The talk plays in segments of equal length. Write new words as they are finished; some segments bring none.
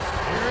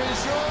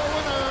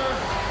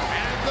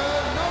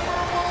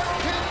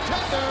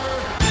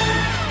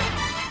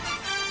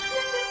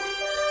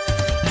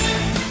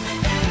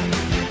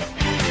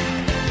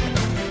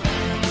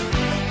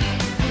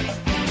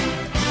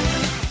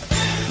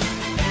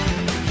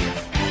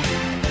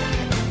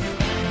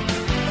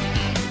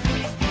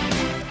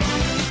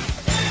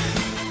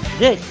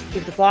This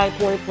is the 5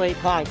 Point Play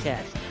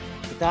Podcast,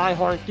 the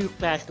Die-Hard Duke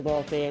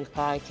Basketball Fans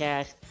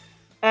Podcast,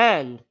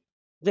 and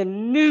the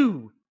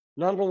new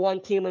number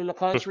one team in the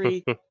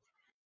country,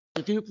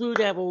 the Duke Blue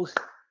Devils.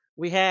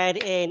 We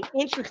had an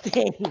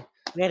interesting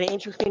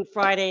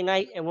Friday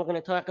night, and we're going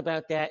to talk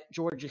about that,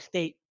 Georgia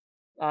State,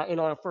 in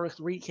our first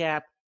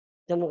recap.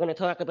 Then we're going to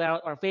talk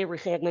about our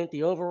favorite segment, the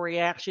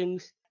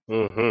overreactions.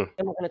 Mm-hmm.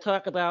 And we're going to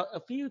talk about a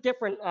few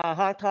different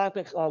hot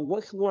topics on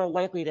what's more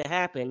likely to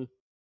happen.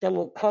 Then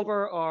we'll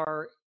cover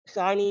our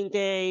signing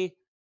day,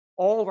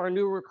 all of our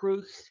new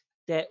recruits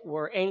that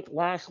were inked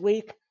last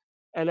week.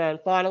 And then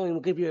finally, we'll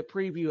give you a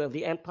preview of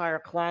the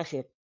Empire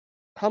Classic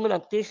coming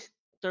up this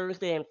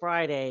Thursday and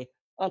Friday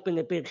up in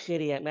the big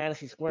city at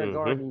Madison Square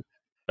Garden.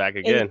 Back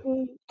again.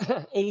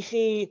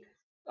 AC,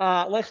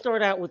 let's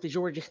start out with the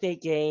Georgia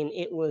State game.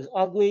 It was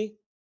ugly.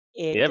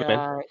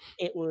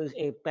 It was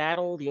a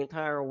battle the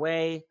entire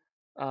way.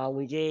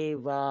 We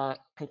gave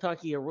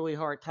Kentucky a really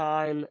hard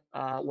time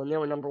when they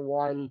were number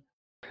one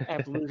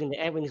after losing to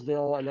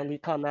Evansville, and then we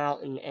come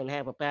out and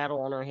have a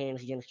battle on our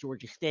hands against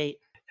Georgia State.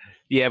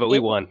 Yeah, but we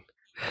won.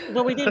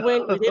 Well, we did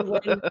win. It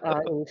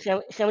was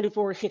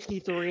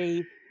 74-63.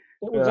 It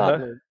was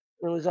ugly.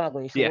 It was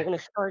ugly. So we're going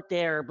to start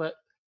there, but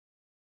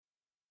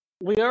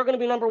we are going to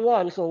be number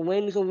one, so a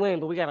win's a win,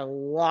 but we got a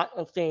lot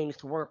of things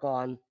to work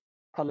on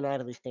coming out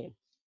of this game.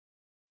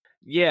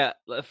 Yeah,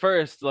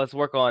 first, let's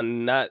work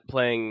on not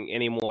playing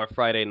any more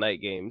Friday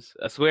night games.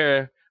 I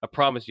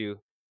promise you,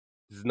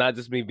 this is not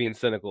just me being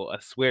cynical. I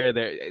swear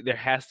there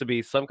has to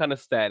be some kind of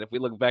stat, if we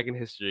look back in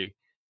history,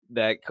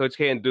 that Coach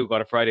K and Duke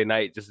on a Friday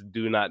night just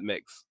do not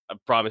mix. I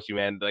promise you,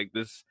 man.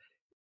 It's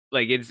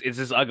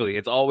just ugly.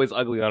 It's always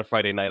ugly on a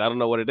Friday night. I don't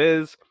know what it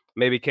is.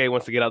 Maybe K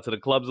wants to get out to the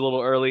clubs a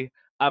little early.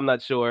 I'm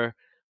not sure.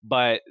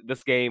 But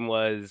this game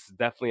was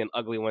definitely an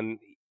ugly one.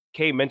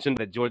 K mentioned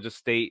that Georgia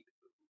State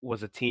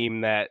was a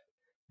team that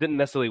didn't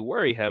necessarily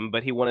worry him,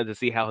 but he wanted to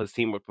see how his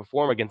team would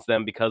perform against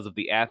them because of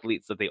the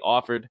athletes that they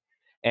offered.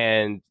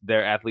 And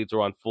their athletes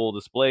were on full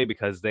display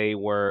because they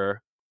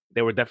were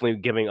definitely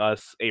giving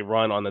us a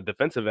run on the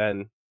defensive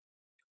end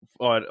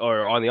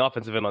or on the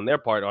offensive end on their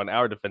part, on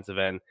our defensive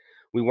end.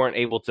 We weren't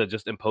able to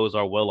just impose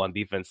our will on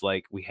defense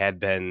like we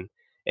had been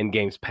in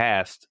games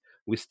past.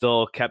 We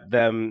still kept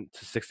them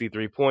to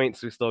 63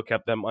 points. We still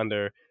kept them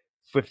under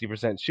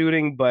 50%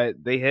 shooting, but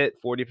they hit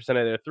 40% of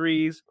their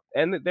threes,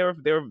 and they were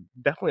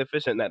definitely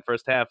efficient in that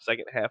first half.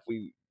 Second half,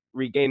 we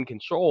regained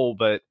control,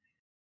 but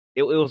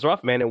it was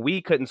rough, man, and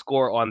we couldn't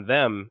score on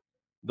them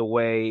the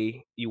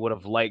way you would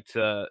have liked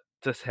to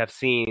have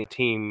seen a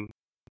team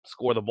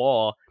score the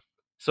ball.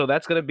 So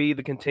that's going to be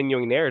the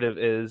continuing narrative: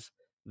 is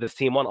this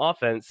team on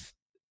offense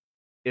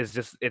is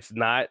just it's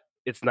not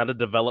a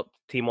developed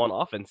team on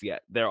offense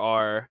yet. There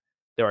are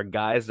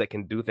guys that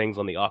can do things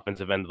on the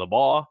offensive end of the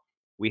ball.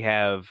 We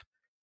have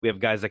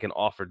guys that can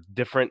offer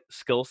different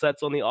skill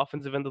sets on the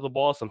offensive end of the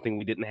ball, something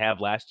we didn't have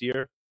last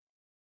year.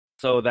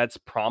 So that's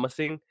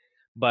promising,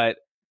 but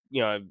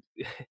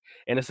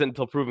innocent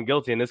until proven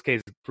guilty. In this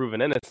case,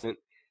 proven innocent.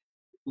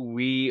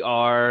 We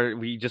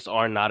just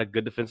are not a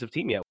good defensive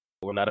team yet.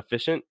 We're not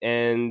efficient,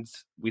 and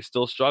we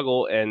still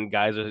struggle. And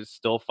guys are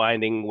still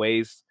finding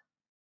ways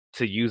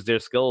to use their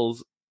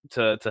skills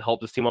to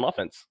help this team on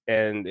offense.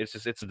 And it's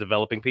a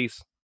developing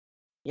piece.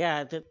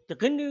 Yeah, the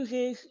good news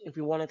is, if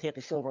you want to take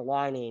a silver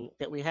lining,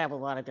 that we have a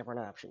lot of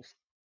different options.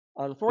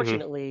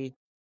 Unfortunately,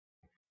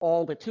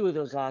 all but two of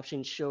those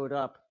options showed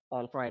up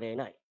on Friday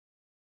night.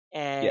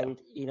 And,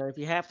 if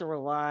you have to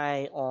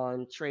rely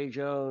on Tre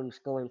Jones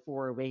going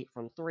 4 of 8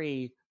 from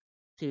 3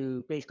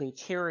 to basically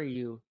carry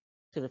you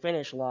to the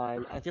finish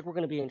line, I think we're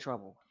going to be in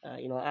trouble.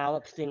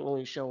 Alex didn't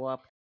really show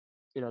up.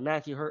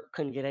 Matthew Hurt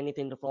couldn't get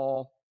anything to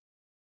fall.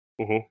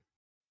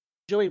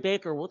 Joey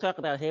Baker, we'll talk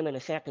about him in a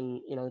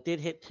second, did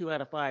hit 2 out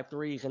of 5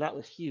 threes, and that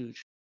was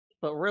huge.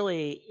 But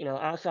really,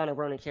 outside of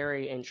Vernon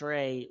Carey and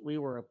Tre, we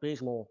were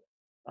abysmal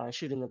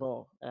shooting the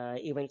ball.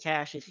 Even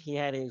Cassius, he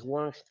had his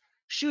worst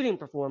shooting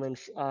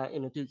performance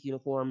in a Duke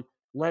uniform.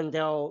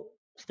 Wendell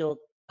still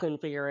couldn't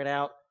figure it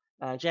out.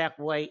 Jack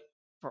White,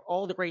 for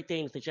all the great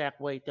things that Jack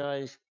White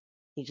does,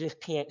 he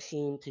just can't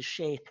seem to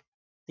shake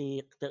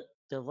the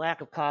lack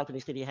of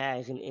confidence that he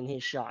has in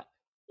his shot.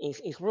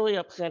 It's really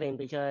upsetting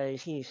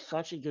because he's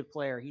such a good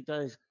player. He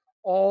does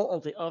all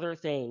of the other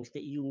things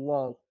that you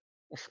love,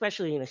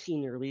 especially in a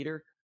senior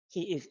leader.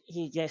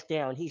 He gets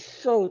down. He's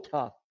so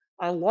tough.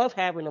 I love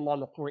having him on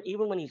the court,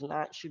 even when he's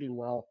not shooting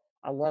well.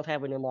 I love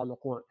having him on the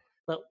court.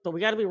 But we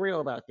got to be real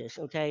about this,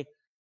 okay?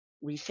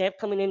 We said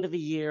coming into the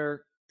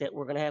year that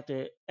we're going to have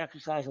to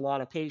exercise a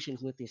lot of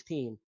patience with this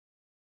team.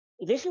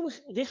 This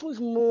was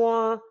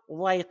more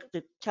like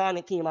the kind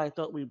of team I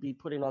thought we'd be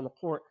putting on the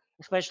court,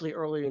 especially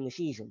earlier in the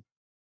season.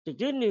 The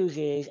good news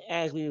is,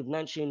 as we've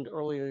mentioned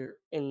earlier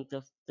in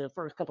the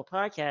first couple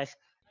podcasts,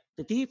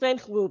 the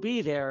defense will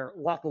be there,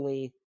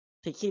 luckily,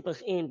 to keep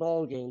us in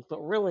ball games.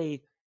 But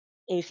really,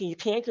 if you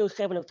can't go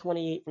 7 of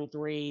 28 from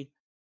 3,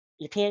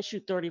 you can't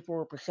shoot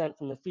 34%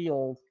 from the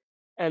field,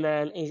 and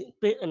then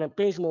an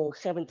abysmal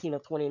 17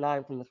 of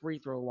 29 from the free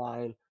throw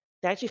line,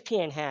 that just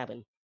can't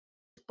happen.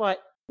 But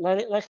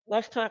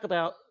let's talk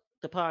about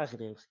the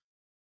positives.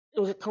 It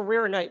was a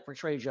career night for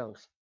Trey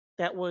Jones.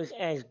 That was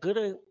as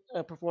good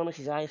a performance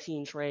as I've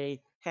seen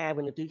Trey have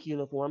in the Duke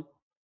uniform.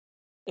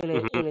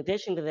 Hmm. In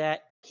addition to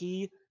that,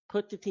 he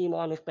put the team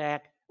on his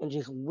back and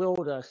just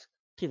willed us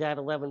to that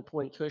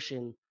 11-point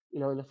cushion,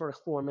 in the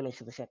first 4 minutes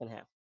of the second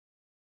half.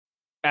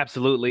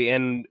 Absolutely.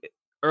 And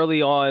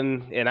early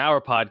on in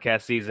our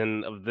podcast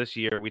season of this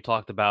year, we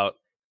talked about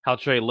how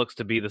Trey looks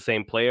to be the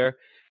same player.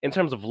 In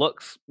terms of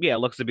looks, yeah,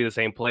 looks to be the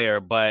same player,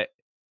 but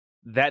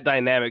that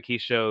dynamic he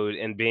showed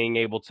in being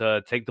able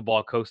to take the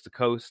ball coast to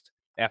coast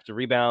after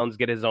rebounds,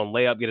 get his own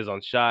layup, get his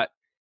own shot,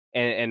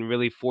 and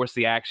really force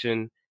the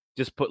action.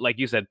 Just put, like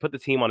you said, put the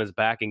team on his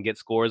back and get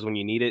scores when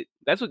you need it.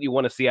 That's what you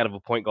want to see out of a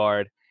point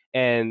guard.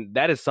 And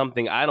that is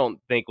something I don't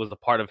think was a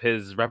part of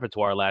his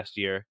repertoire last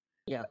year.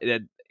 Yeah.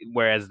 That,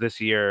 whereas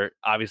this year,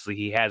 obviously,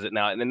 he has it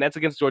now. And then that's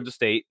against Georgia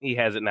State. He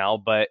has it now.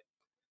 But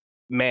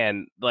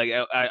man, like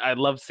I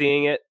love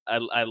seeing it.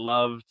 I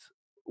loved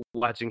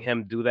watching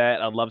him do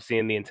that. I love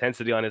seeing the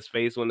intensity on his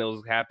face when it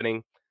was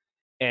happening,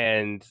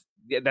 and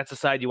yeah, that's a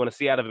side you want to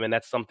see out of him, and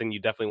that's something you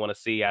definitely want to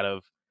see out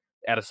of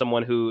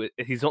someone who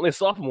he's only a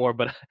sophomore,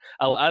 but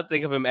I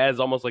think of him as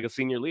almost like a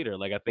senior leader.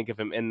 Like I think of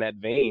him in that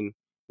vein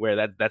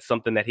where that's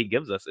something that he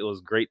gives us. It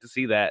was great to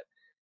see that.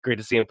 Great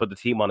to see him put the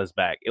team on his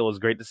back. It was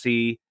great to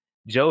see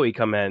Joey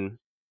come in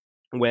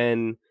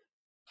when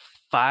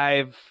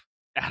 5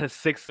 out of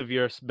 6 of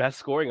your best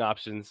scoring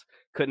options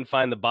couldn't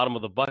find the bottom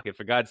of the bucket.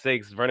 For God's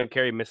sakes, Vernon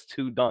Carey missed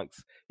 2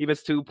 dunks. He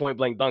missed 2 point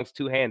blank dunks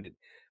two-handed.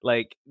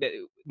 Like,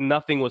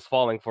 nothing was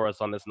falling for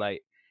us on this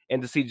night.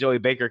 And to see Joey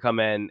Baker come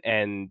in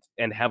and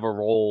have a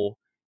role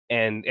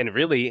and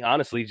really,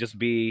 honestly, just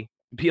be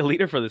a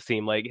leader for this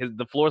team. Like,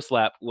 the floor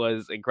slap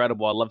was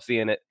incredible. I love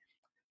seeing it.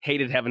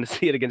 Hated having to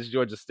see it against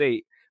Georgia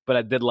State, but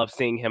I did love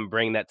seeing him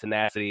bring that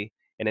tenacity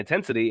and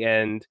intensity.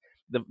 And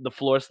the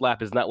floor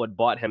slap is not what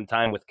bought him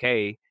time with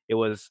K. It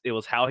was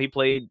how he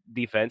played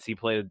defense. He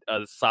did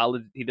a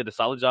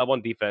solid job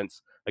on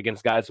defense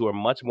against guys who are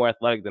much more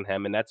athletic than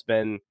him. And that's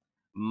been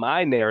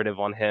my narrative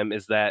on him,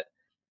 is that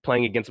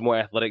playing against more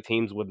athletic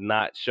teams would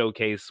not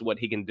showcase what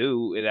he can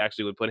do. It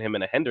actually would put him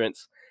in a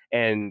hindrance.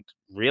 And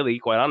really,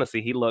 quite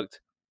honestly, he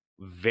looked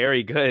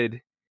very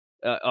good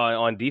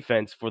on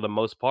defense for the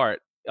most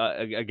part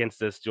against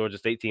this Georgia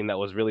State team that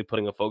was really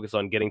putting a focus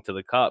on getting to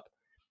the cup.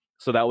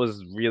 So that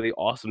was really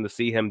awesome to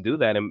see him do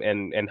that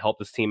and help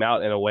this team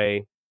out in a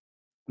way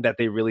that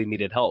they really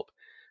needed help.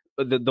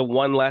 But the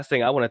one last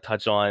thing I want to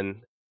touch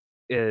on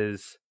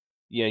is,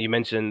 you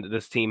mentioned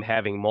this team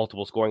having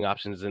multiple scoring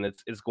options, and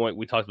it's going.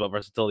 We talked about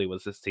versatility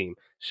with this team.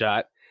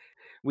 Shot.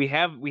 We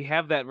have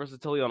that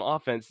versatility on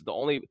offense.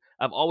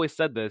 I've always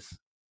said this: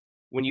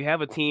 when you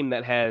have a team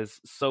that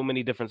has so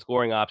many different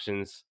scoring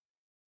options,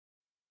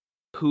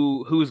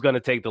 who's going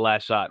to take the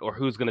last shot, or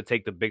who's going to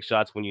take the big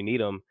shots when you need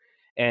them?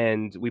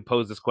 And we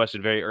posed this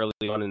question very early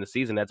on in the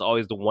season. That's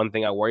always the one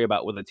thing I worry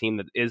about with a team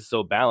that is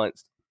so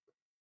balanced.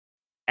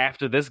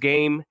 After this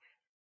game,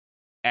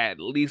 at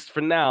least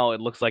for now,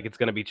 it looks like it's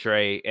going to be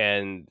Trey,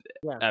 and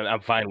Yeah.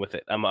 I'm fine with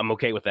it. I'm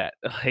okay with that.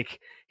 Like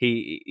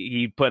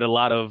he put a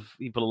lot of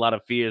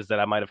fears that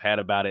I might have had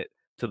about it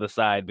to the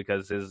side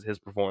because his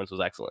performance was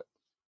excellent.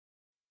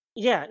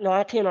 Yeah, no,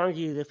 I can't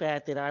argue the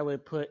fact that I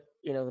would put,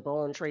 the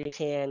ball in Trey's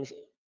hands.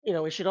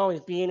 It should always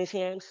be in his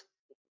hands,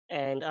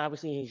 and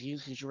obviously his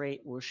usage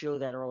rate will show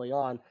that early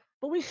on.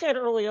 But we said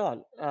early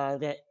on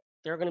that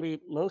there are going to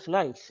be most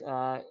nights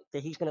that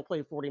he's going to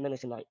play 40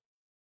 minutes a night,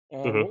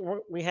 and Hmm.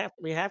 we have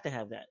to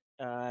have that.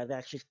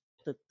 That's just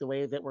the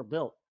way that we're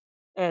built,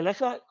 and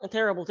that's not a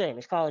terrible thing.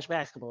 It's college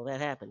basketball.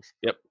 That happens.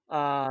 Yep.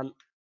 Um,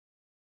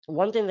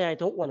 One thing that I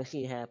don't want to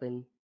see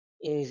happen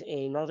is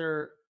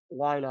another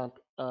lineup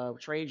of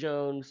Trey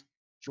Jones,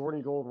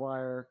 Jordan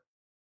Goldwire,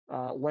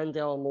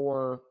 Wendell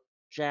Moore,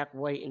 Jack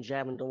White, and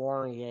Javin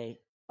DeLaurier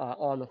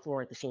on the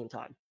floor at the same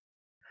time.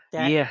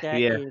 That Yeah. that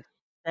Yeah. is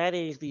that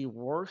is the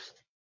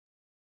worst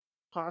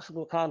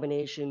possible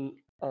combination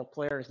of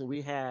players that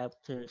we have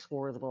to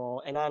score the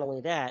ball. And not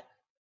only that,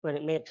 but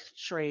it makes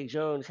Trey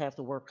Jones have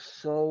to work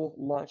so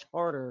much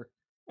harder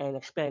and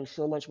expend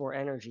so much more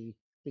energy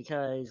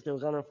because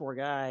those other four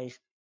guys,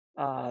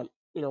 uh,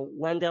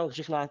 Wendell's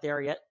just not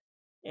there yet.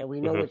 And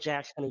we know Hmm. what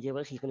Jack's going to give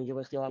us. He's going to give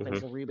us the Hmm.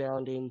 offensive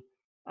rebounding,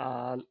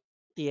 um,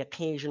 the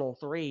occasional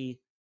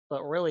three,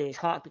 but really it's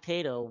hot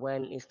potato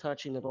when it's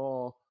touching the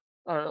ball,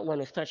 or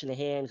when it's touching the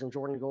hands of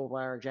Jordan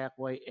Goldwire, Jack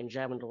White, and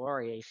Javin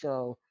DeLaurier.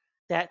 So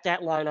that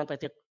lineup, I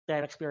think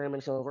that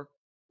experiment's over.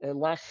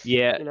 Unless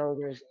Yeah.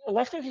 there's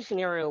a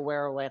scenario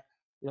where like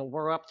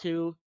we're up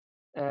two,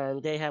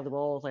 and they have the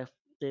ball with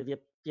like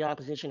the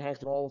opposition has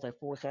the ball with like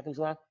 4 seconds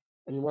left,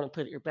 and you want to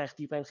put your best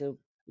defensive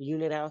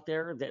unit out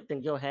there,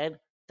 then go ahead.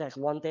 That's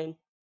one thing.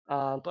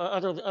 But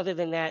other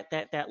than that,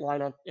 that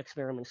lineup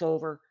experiment's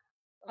over.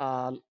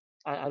 Um,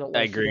 I don't I want to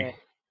see agree. that.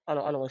 I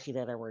don't want to see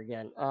that ever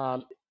again.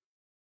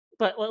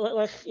 But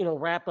let's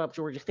wrap up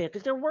Georgia State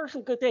because there were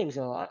some good things.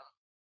 I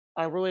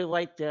really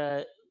liked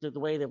the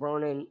way that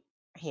Ronan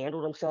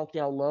handled himself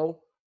down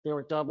low. They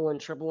were doubling,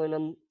 tripling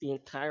him the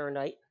entire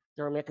night.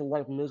 they were making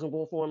life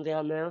miserable for him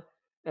down there,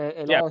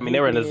 and Yeah, all I mean he they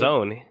were in a did,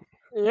 zone.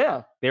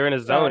 yeah, They were in a uh,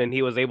 zone, and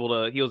he was able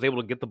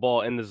to get the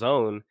ball in the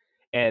zone,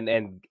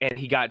 and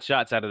he got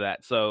shots out of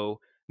that. So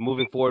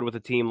moving forward with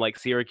a team like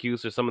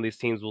Syracuse or some of these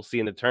teams we'll see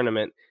in the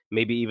tournament,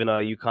 maybe even a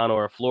UConn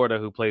or a Florida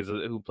who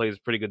plays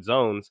pretty good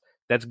zones.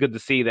 That's good to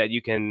see that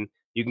you can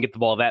get the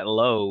ball that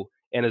low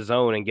in a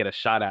zone and get a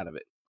shot out of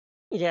it.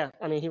 yeah.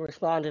 I mean, he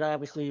responded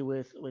obviously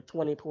with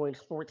 20 points,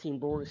 14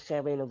 boards,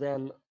 7 of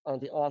them on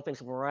the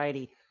offensive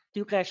variety.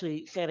 Duke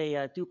actually set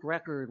a Duke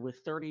record with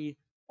 30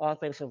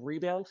 offensive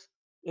rebounds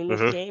in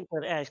this hmm game,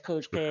 but as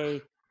Coach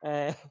K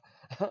uh,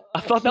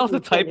 I thought that was a astutely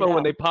pointed typo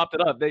when out, they popped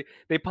it up.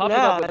 They popped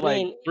it up no, with I like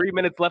mean, 3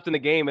 minutes left in the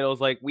game, and it was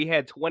like we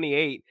had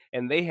 28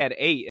 and they had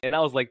 8, and I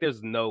was like,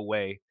 "There's no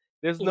way.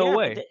 There's no yeah, but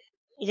way."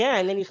 yeah,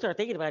 and then you start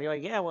thinking about it, you're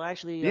like, yeah, well,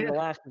 actually, on Yeah. the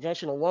last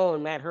possession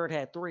alone, Matt Hurd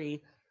had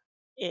 3.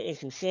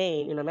 It's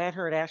insane. Matt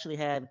Hurd actually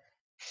had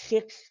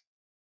 6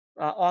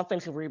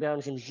 offensive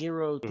rebounds and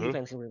 0 hmm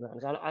defensive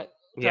rebounds. I talk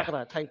Yeah.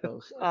 about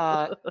typos.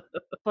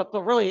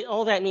 But really,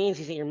 all that means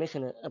is that you're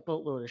missing a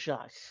boatload of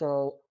shots.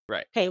 So,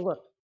 Right. hey,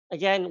 look,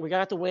 again, we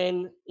got the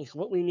win. It's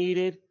what we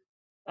needed.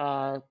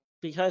 Uh,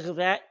 because of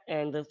that,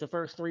 and the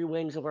first 3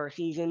 wins of our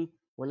season,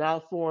 we're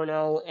now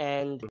 4-0.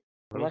 And hmm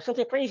unless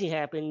something crazy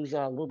happens,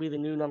 we'll be the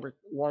new number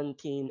 1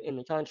 team in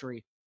the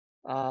country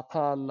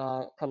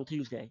come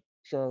Tuesday.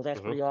 So that's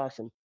hmm pretty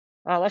awesome.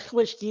 Let's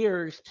switch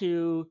gears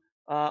to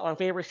our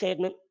favorite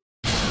segment.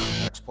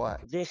 Next play.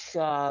 This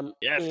Yes.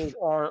 is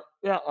our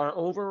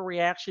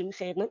overreaction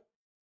segment,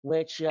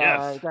 which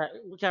Yes.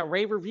 got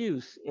rave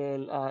reviews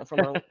from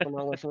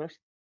our listeners.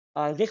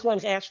 This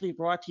one's actually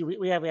brought to you.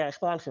 We have a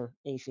sponsor,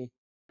 AC.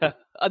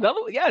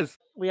 Another one? Yes.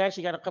 We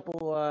actually got a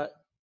couple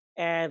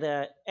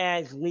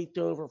ads leaked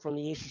over from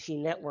the ACC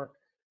network.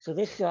 So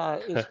this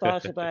is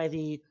sponsored by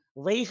the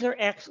Laser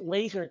X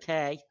Laser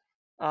Tag.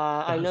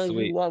 I Oh, know you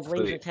sweet. love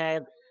laser Sweet.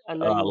 tag. I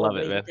know Oh, I you love love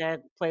it, laser man. tag,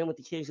 playing with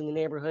the kids in the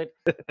neighborhood.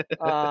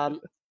 Um,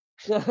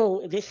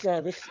 so this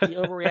the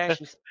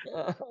overreaction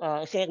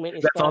segment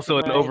is That's sponsored also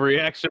an by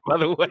overreaction, by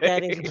the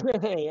that is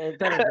way. it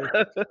better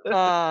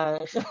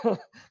be. So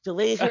the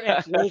Laser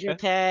X Laser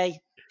Tag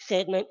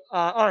segment.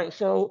 All right,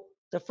 so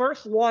the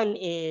first one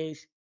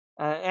is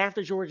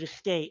after Georgia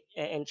State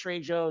and Trey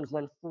Jones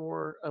went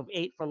 4 of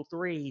 8 from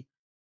 3.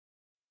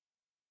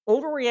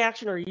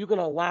 Overreaction? Are you going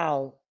to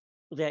allow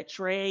that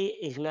Trey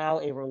is now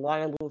a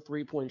reliable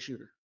 3-point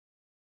shooter?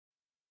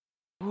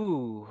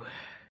 Ooh,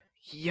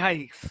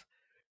 yikes.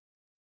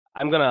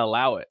 I'm going to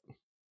allow it.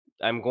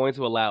 I'm going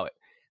to allow it.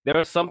 There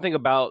was something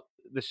about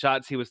the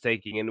shots he was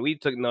taking, and we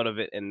took note of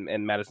it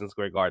in Madison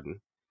Square Garden.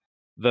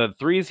 The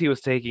threes he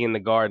was taking in the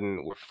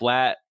Garden were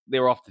flat. They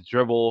were off the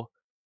dribble.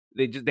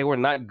 They were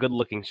not good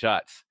looking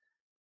shots.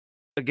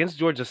 Against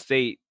Georgia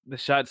State, the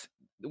shots.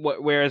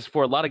 Whereas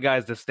for a lot of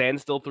guys, the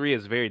standstill three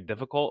is very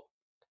difficult.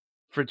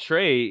 For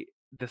Trey,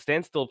 the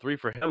standstill three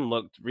for him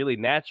looked really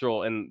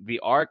natural, and the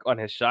arc on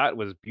his shot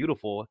was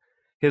beautiful.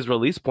 His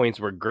release points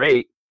were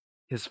great.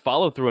 His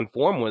follow through and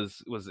form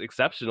was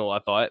exceptional. I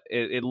thought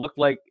it looked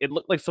like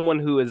someone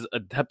who is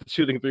adept at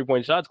shooting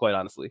 3-point shots. Quite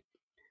honestly,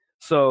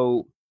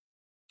 so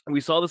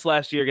we saw this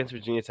last year against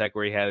Virginia Tech,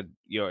 where he had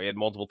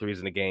multiple threes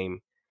in a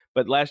game.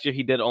 But last year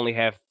he did only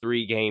have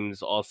 3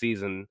 games all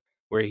season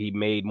where he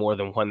made more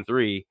than 1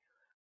 3.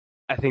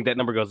 I think that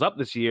number goes up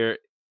this year,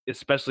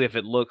 especially if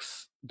it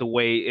looks the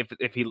way if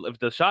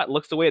the shot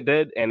looks the way it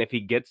did, and if he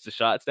gets the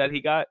shots that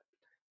he got,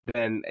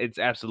 then it's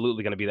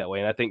absolutely going to be that way.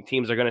 And I think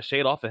teams are going to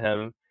shade off of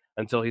him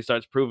until he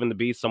starts proving to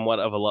be somewhat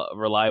of a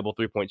reliable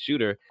 3-point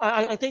shooter.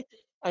 I think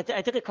I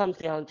think it comes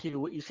down to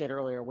what you said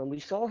earlier. When we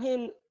saw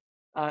him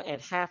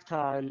at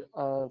halftime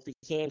of the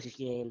Kansas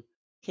game,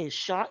 his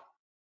shot,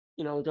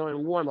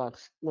 during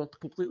warmups looked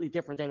completely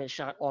different than his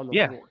shot on the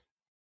Yeah, floor.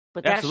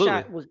 But that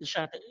absolutely, shot was the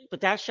shot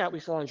but that shot we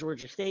saw in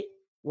Georgia State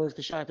was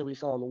the shot that we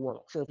saw in the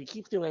warm-up. So if he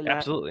keeps doing that,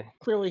 absolutely.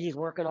 clearly he's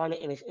working on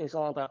it, and it's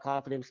all about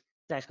confidence.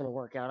 That's going to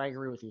work out. I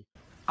agree with you.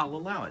 I'll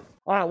allow it.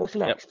 All right, what's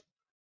Yep. next?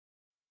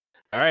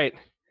 All right,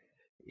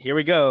 here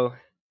we go.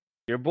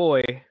 Your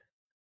boy,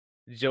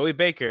 Joey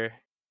Baker,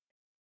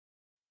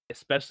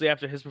 especially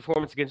after his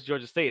performance against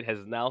Georgia State, has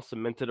now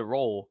cemented a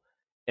role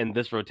in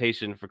this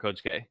rotation for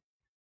Coach K.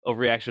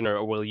 Overreaction,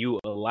 or will you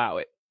allow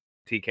it,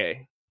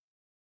 TK?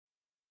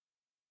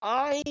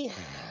 I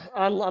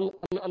I'm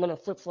going to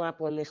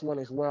flip-flop on this one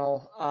as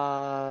well.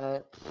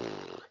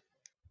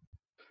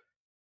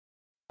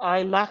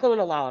 I'm not going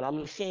to allow it. I'm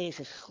going to say it's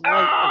a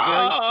slight, a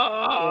very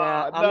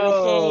yeah. I'm going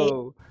to say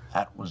No!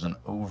 That was an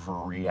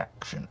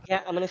overreaction.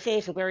 yeah. I'm going to say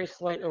it's a very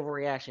slight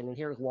overreaction, and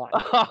here's why.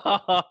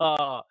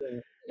 Oh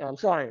I'm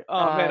sorry.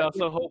 man, I was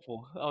so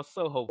hopeful. I was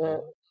so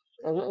hopeful.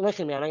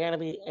 Listen, man, I gotta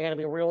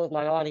be real with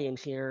my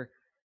audience here.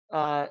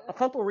 A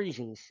couple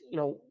reasons.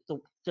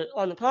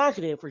 On the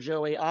positive for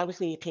Joey,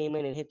 obviously he came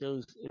in and hit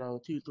those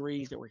 2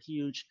 threes that were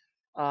huge.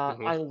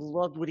 hmm I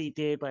loved what he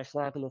did by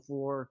slapping the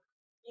floor,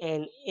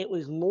 and it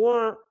was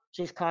more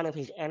just kind of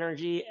his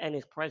energy and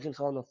his presence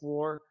on the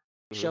floor,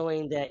 hmm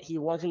showing that he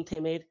wasn't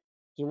timid.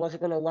 He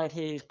wasn't going to let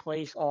his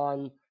place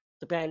on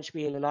the bench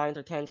being the ninth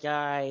or 10th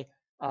guy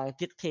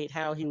dictate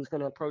how he was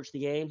going to approach the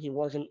game. He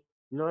wasn't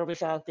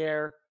nervous out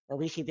there. At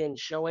least he didn't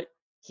show it.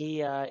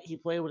 He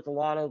played with a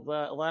lot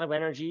of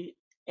energy,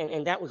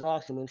 and that was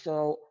awesome. And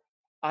so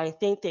I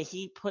think that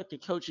he put the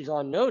coaches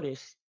on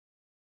notice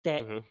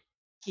that Hmm.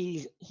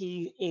 he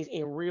is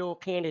a real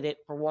candidate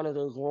for one of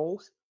those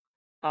roles.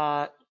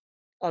 Uh,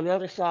 on the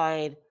other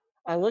side,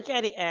 I look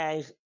at it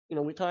as,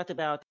 we talked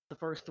about the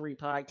first three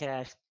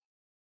podcasts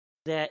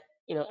that,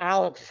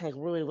 Alex has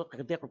really looked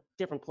like a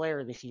different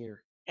player this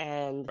year.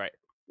 And, Right.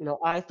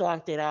 I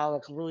thought that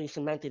Alex really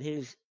cemented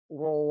his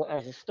role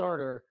as a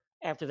starter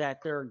after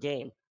that third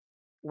game.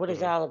 What does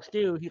Hmm. Alex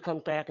do? He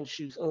comes back and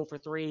shoots 0 for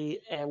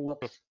 3 and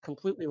looks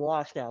completely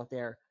lost out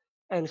there.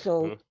 And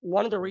so Hmm.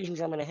 one of the reasons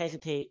I'm going to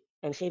hesitate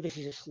and say this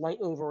is a slight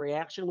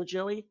overreaction with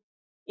Joey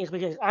is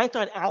because I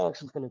thought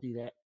Alex was going to do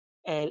that,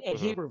 and Hmm.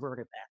 he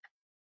reverted back.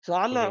 So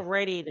I'm Hmm. not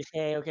ready to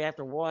say, okay,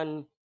 after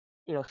one,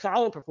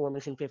 solid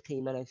performance in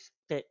 15 minutes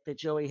that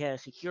Joey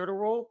has secured a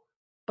role,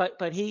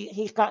 but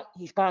he's got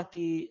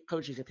the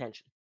coach's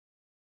attention.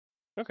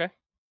 Okay.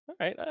 All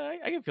right.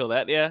 I can feel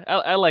that. Yeah,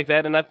 I like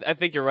that, and I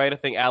think you're right. I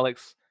think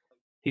Alex,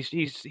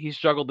 he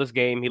struggled this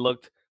game. He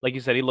looked, like you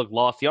said, he looked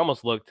lost. He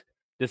almost looked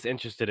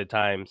disinterested at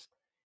times,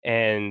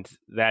 and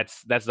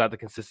that's not the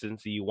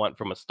consistency you want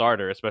from a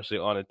starter, especially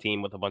on a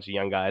team with a bunch of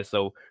young guys.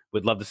 So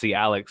we'd love to see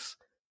Alex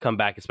come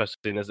back, especially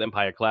in this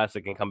Empire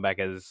Classic, and come back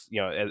as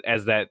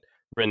as that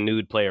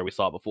renewed player we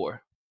saw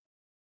before.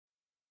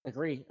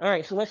 Agree. All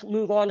right, so let's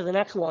move on to the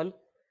next one.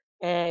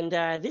 And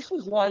this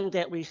was one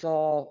that we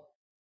saw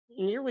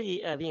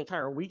nearly the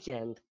entire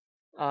weekend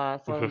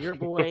from your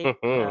boy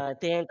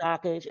Dan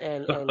Dawkins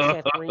and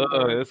Seth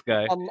Greenberg, This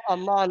guy,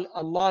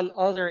 among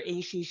other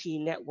ACC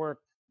network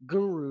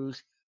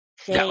gurus,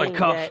 Talon saying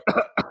Cuff.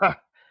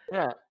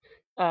 that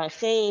yeah,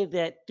 saying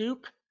that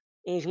Duke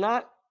is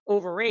not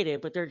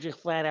overrated, but they're just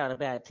flat out a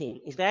bad team.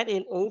 Is that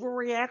an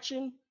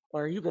overreaction,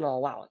 or are you gonna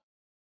allow it?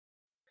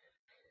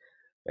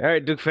 All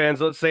right, Duke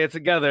fans, let's say it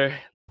together.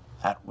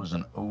 That was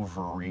an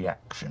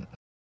overreaction.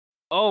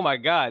 Oh my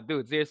god,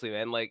 dude, seriously,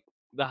 man. Like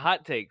the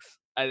hot takes.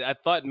 I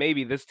thought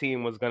maybe this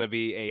team was gonna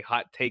be a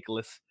hot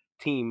takeless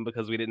team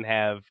because we didn't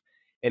have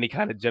any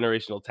kind of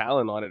generational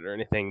talent on it or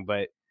anything,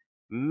 but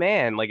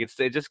man, like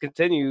it just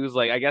continues.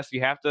 Like I guess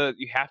you have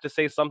to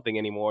say something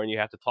anymore and you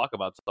have to talk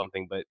about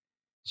something, but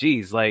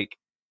geez, like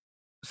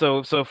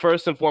so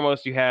first and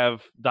foremost you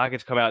have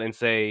Dockage come out and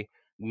say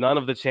none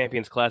of the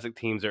Champions Classic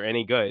teams are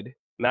any good.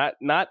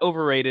 Not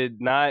overrated,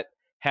 not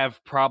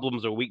have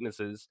problems or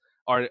weaknesses,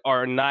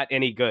 are not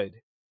any good.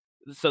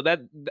 So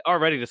that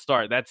already to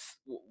start, that's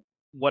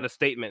what a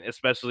statement,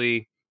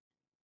 especially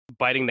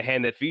biting the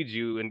hand that feeds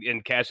you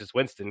in Cassius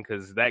Winston,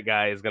 because that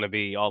guy is going to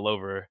be all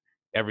over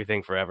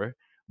everything forever.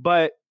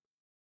 But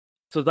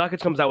so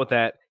Dockage comes out with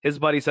that. His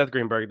buddy Seth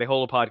Greenberg, they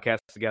hold a podcast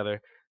together.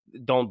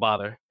 Don't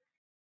bother.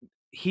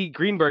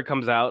 Greenberg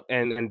comes out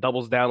and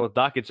doubles down with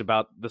Dockage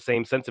about the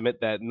same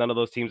sentiment that none of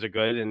those teams are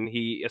good, and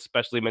he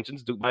especially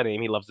mentions Duke by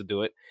name. He loves to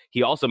do it.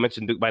 He also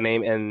mentioned Duke by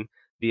name in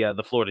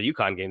the Florida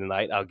UConn game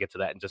tonight. I'll get to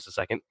that in just a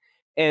second.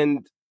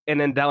 And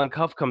then Dallin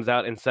Cuff comes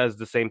out and says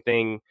the same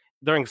thing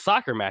during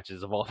soccer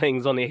matches of all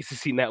things on the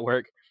ACC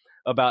network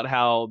about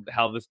how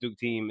this Duke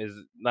team is,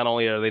 not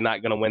only are they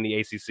not going to win the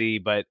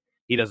ACC, but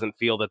he doesn't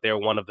feel that they're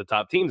one of the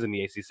top teams in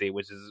the ACC,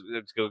 which is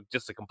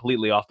just a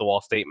completely off the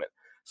wall statement.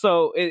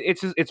 So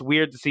it's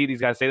weird to see these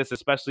guys say this,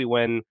 especially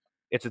when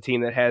it's a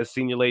team that has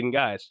senior laden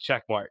guys.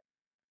 Check mark.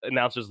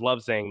 Announcers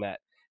love saying that.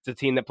 It's a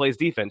team that plays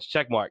defense.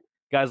 Check mark.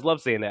 Guys love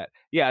saying that.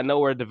 Yeah, I know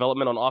we're a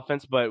development on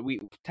offense, but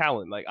we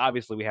talent. Like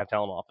obviously we have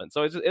talent on offense.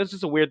 So it's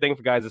just a weird thing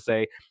for guys to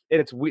say,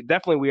 and it's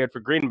definitely weird for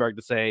Greenberg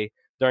to say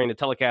during the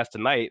telecast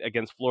tonight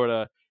against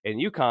Florida and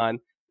UConn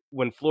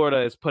when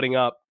Florida is putting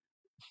up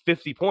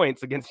 50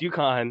 points against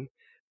UConn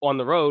on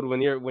the road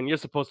when you're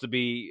supposed to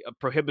be a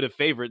prohibitive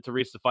favorite to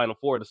reach the Final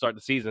Four to start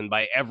the season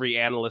by every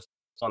analyst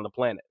on the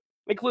planet,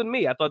 including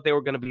me. I thought they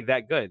were going to be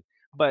that good,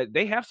 but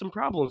they have some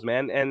problems,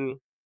 man.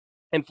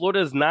 And Florida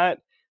is not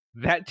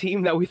that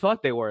team that we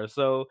thought they were.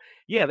 So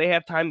yeah, they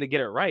have time to get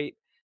it right.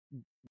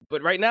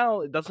 But right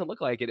now, it doesn't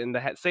look like it. And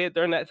to say it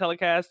during that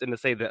telecast and to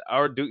say that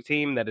our Duke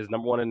team, that is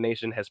number one in the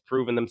nation, has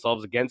proven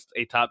themselves against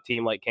a top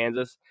team like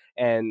Kansas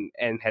and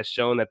has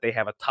shown that they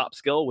have a top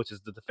skill, which is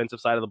the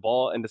defensive side of the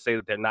ball, and to say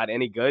that they're not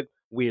any good,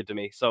 weird to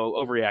me. So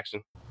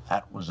overreaction.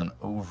 That was an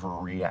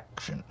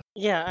overreaction.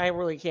 Yeah, I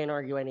really can't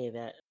argue any of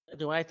that.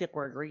 Do I think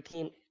we're a great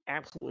team?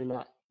 Absolutely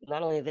not.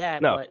 Not only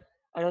that, No. but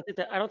I don't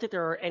think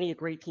there are any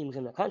great teams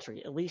in the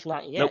country, at least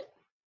not yet. Nope.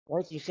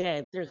 Like you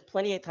said, there's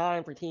plenty of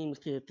time for teams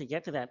to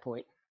get to that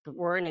point. But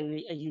we're in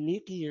a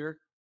unique year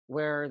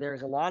where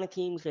there's a lot of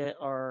teams that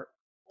are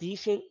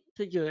decent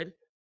to good,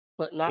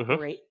 but not Mhm.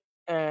 great.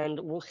 And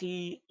we'll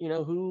see,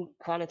 who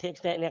kind of takes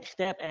that next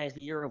step as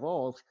the year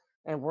evolves,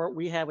 and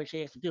we have a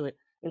chance to do it.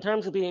 In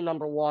terms of being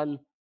number one,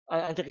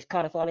 I think it's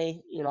kind of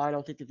funny. I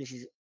don't think that this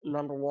is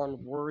number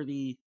one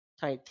worthy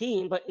type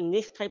team, but in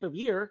this type of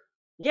year,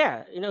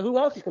 yeah, who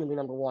else is going to be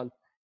number one?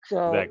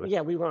 So Exactly.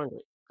 yeah, we earned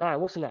it. All right,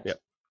 what's the next? Yep.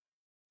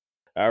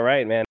 All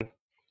right, man.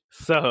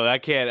 So I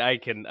can.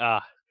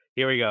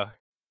 Here we go.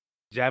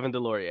 Javin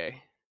DeLaurier,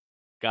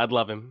 God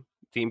love him,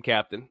 team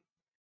captain.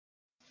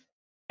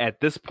 At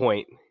this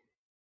point,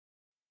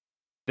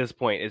 is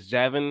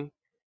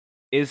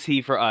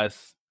he for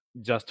us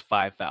just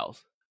 5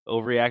 fouls?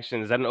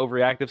 Overreaction, is that an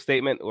overreactive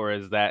statement, or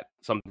is that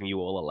something you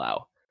will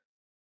allow?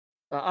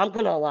 I'm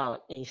going to allow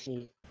it,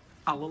 AC.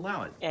 I'll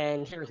allow it.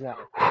 And here's why.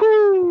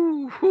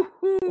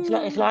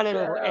 It's not an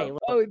over. Hey,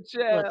 look, Oh, look,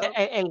 Jav.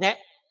 and that,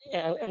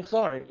 I'm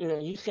sorry.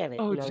 You said it.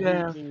 Oh,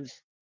 Jav.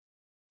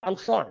 I'm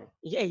sorry.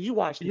 Yeah, you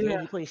watched the game.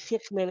 Yeah. He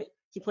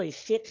played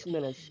 6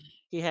 minutes.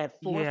 He had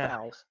 4 Yeah.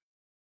 fouls.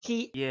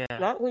 He Yeah.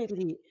 not only did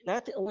he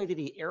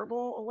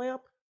airball a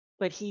layup,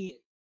 but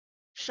he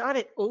shot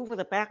it over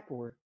the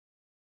backboard.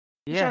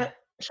 He Yeah.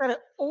 shot it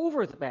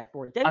over the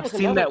backboard. Then I've was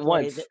seen another that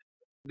play once.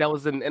 That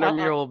was an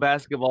intramural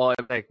basketball,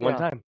 like, one Yeah.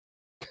 time.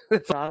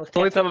 That's I was the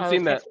only time I've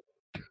seen that.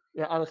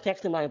 I was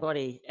texting my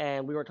buddy,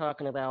 and we were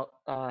talking about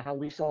how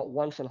we saw it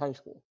once in high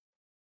school,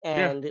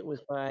 and it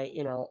was by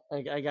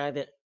a guy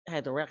that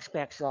had the rec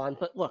specs on.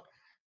 But look,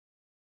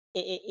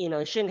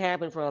 it shouldn't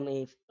happen from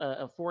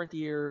a fourth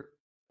year,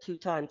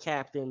 2-time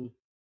captain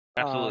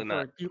Absolutely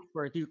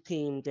for not. a Duke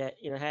team that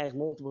has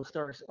multiple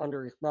stars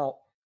under his belt.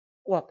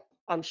 Look,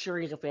 I'm sure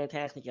he's a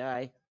fantastic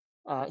guy.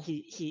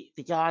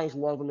 The guys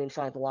love him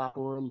inside the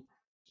locker room.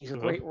 He's a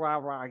great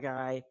rah-rah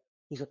guy.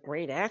 He's a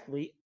great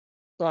athlete,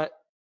 but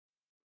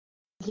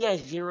he has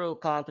zero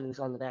confidence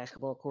on the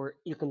basketball court.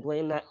 You can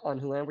blame that on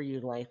whoever you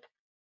like.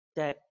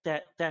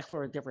 That's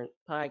for a different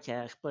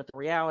podcast. But the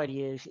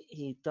reality is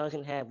he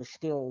doesn't have the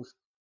skills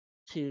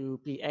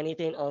to be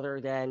anything other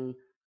than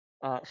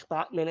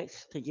spot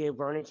minutes to give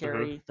Vernon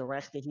Carey the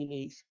rest that he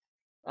needs,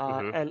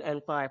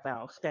 and 5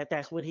 fouls.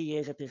 That's what he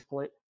is at this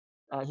point.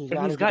 He's And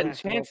not he's a good gotten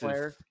basketball chances.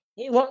 player.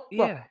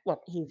 Yeah.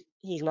 Look,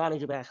 he's not a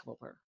good basketball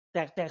player.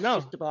 That's No.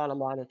 just the bottom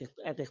line at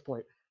this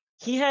point.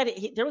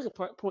 There was a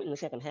point in the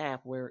second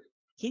half where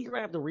he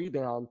grabbed the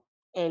rebound,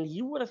 and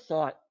you would have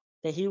thought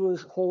that he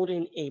was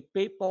holding a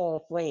big ball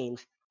of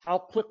flames. How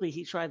quickly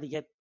he tried to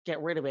get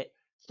rid of it,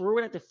 threw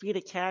it at the feet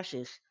of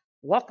Cassius.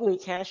 Luckily,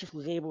 Cassius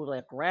was able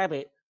to grab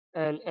it,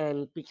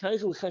 and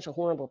because it was such a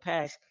horrible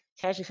pass,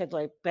 Cassius had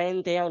to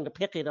bend down to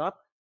pick it up,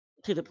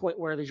 to the point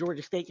where the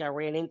Georgia State guy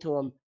ran into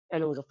him,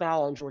 and it was a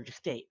foul on Georgia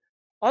State.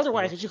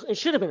 Otherwise, it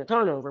should have been a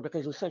turnover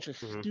because it was such a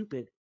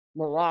stupid,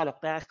 moronic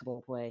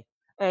basketball play.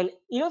 And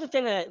the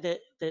thing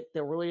that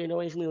really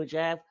annoys me with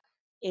Jav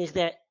is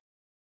that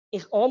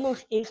it's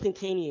almost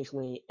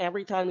instantaneously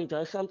every time he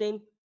does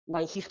something,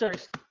 he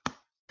starts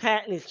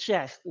patting his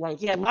chest,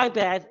 yeah, my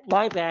bad,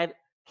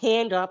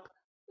 hand up.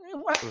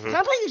 How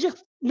about you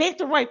just make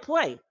the right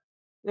play?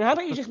 How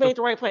about you just make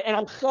the right play? And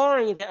I'm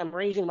sorry that I'm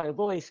raising my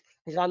voice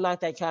because I'm not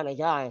that kind of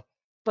guy.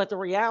 But the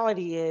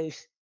reality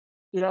is,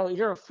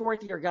 you're a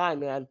fourth year guy,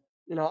 man.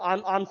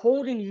 I'm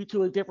holding you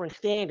to a different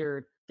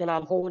standard than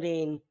I'm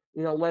holding,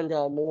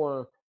 Wendell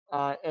Moore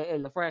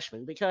and the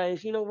freshman,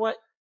 because you know what,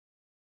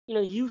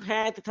 you've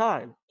had the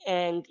time,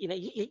 and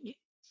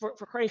for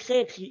Christ's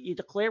sakes, you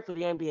declared for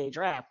the NBA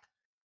draft,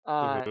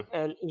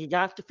 and you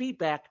got the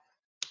feedback.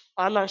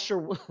 I'm not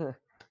sure.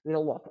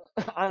 Look,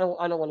 I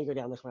don't want to go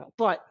down this route,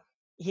 but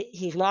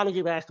he's not a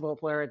good basketball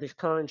player at this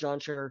current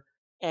juncture,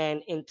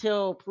 and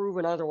until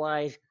proven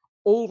otherwise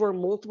over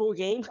multiple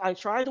games, I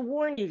tried to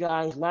warn you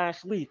guys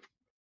last week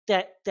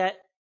that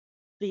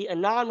the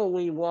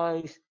anomaly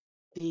was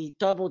the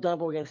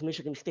double-double against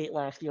Michigan State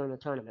last year in the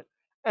tournament.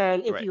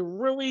 And if you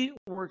really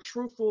were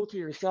truthful to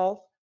yourself,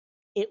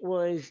 it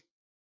was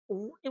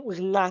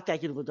not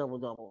that good of a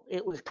double-double.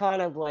 It was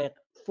kind of like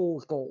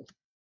fool's gold.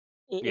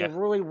 It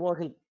really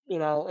wasn't,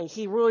 and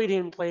he really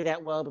didn't play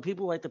that well, but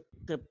people like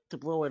to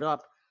blow it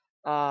up.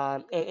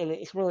 And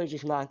it's really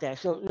just not that.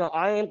 So, no,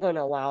 I am going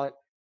to allow it.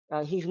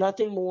 He's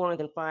nothing more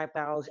than 5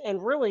 fouls.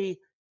 And really,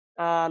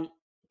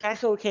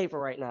 that's okay for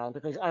right now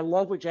because I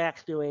love what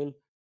Jack's doing.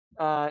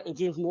 It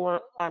gives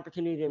more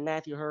opportunity to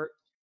Matthew Hurt.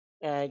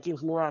 It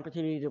gives more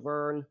opportunity to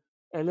Vern.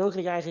 And those are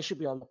the guys that should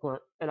be on the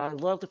court. And I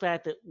love the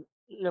fact that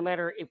no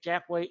matter if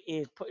Jack White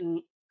is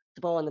putting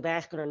the ball in the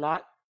basket or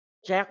not,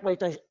 Jack White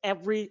does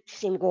every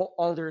single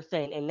other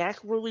thing. And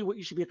that's really what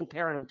you should be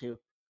comparing him to.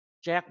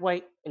 Jack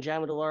White and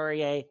Javin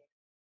DeLaurier.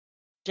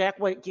 Jack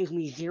White gives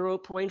me 0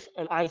 points,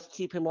 and I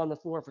keep him on the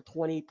floor for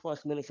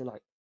 20-plus minutes a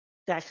night.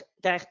 That's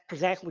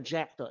what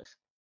Jack does.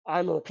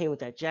 I'm okay with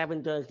that.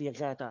 Javin does the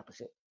exact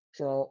opposite.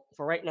 So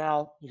for right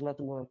now, he's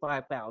nothing more than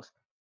 5 fouls.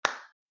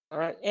 All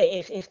right,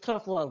 it's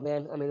tough love,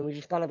 man. I mean, we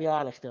just gotta be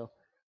honest, though.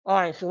 All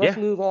right, so let's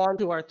move on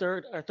to our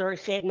third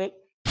segment.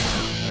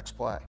 Next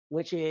play.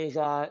 Which is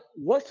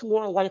what's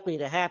more likely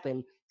to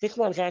happen. This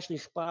one's actually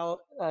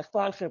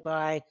sponsored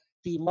by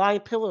the My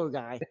Pillow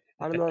guy.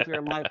 I don't know if you're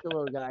a My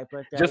Pillow guy,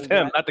 but just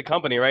him, not the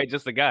company, right?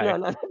 Just the guy.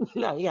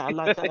 No, yeah, I'm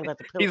not talking about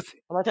the pillows.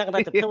 I'm not talking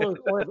about the pillows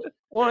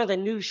or the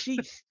new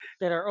sheets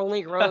that are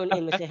only grown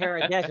in the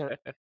Sahara Desert.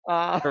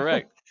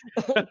 Correct.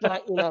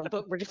 But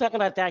we're just talking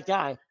about that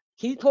guy.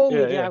 He told me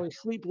that I would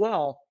sleep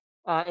well,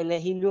 and that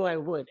he knew I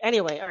would.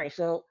 Anyway, all right.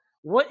 So,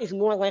 what is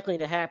more likely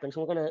to happen?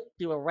 So we're gonna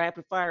do a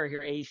rapid fire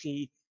here,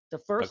 AC. The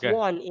first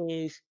one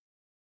is,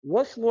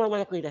 what's more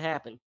likely to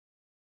happen?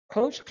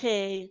 Coach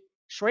K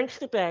shrinks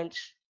the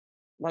bench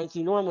like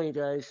he normally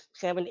does,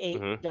 7, 8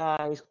 hmm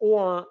guys,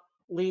 or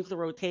leave the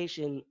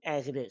rotation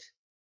as it is.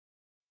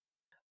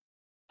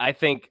 I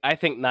think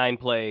 9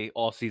 play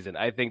all season.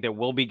 I think there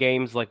will be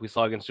games like we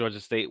saw against Georgia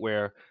State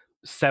where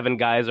 7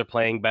 guys are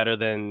playing better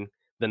than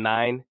the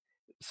 9.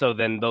 So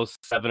then those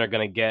 7 are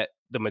going to get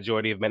the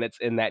majority of minutes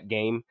in that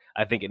game.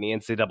 I think in the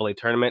NCAA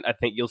tournament, I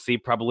think you'll see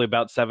probably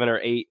about 7 or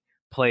 8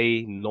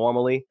 play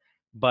normally.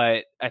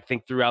 But I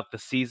think throughout the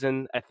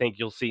season, I think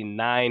you'll see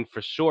 9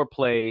 for sure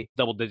play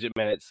double digit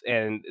minutes.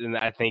 And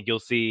I think you'll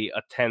see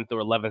a 10th or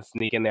 11th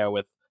sneak in there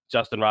with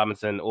Justin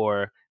Robinson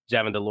or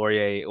Javin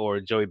DeLaurier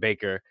or Joey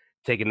Baker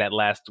taking that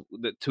last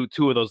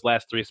two of those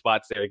last 3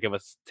 spots there to give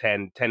us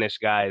 10-ish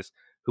guys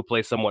who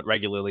play somewhat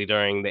regularly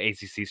during the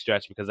ACC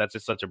stretch, because that's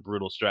just such a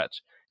brutal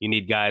stretch. You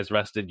need guys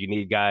rested. You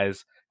need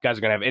guys are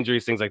going to have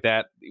injuries, things like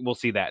that. We'll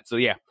see that. So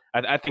yeah,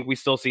 I think we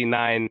still see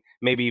 9,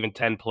 maybe even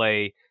 10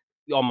 play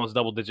almost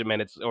double digit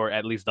minutes, or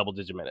at least double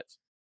digit minutes.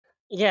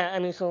 Yeah, I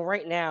mean, so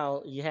right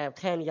now you have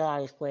 10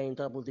 guys playing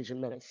double-digit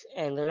minutes,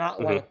 and they're not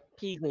hmm like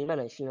Peasley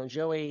minutes.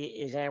 Joey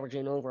is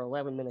averaging over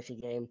 11 minutes a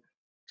game.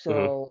 hmm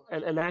So,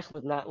 and that's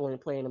with not only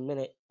playing a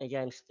minute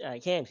against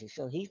Kansas.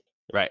 So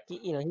Right.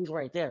 he's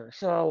right there.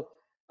 So,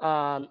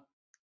 um,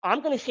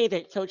 I'm going to say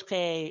that Coach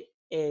K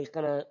is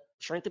going to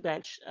shrink the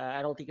bench.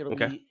 I don't think it'll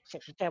Okay. be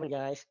 6 or 7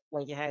 guys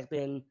like it has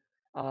been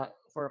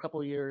for a couple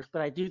of years,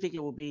 but I do think it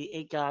will be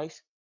 8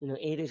 guys.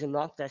 8 is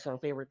enough. That's our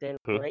favorite thing,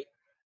 hmm right?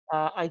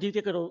 I do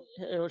think it'll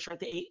shrink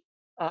to 8.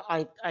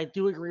 I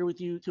do agree with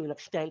you to an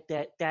extent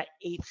that that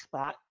 8th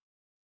spot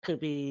could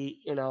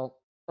be,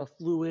 a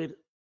fluid,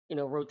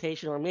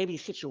 rotation, or maybe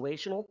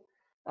situational.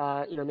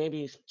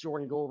 Maybe it's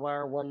Jordan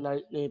Goldwire one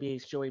night, maybe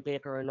it's Joey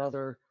Baker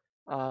another,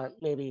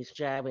 maybe it's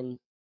Javin,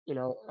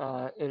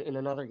 in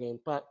another game.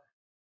 But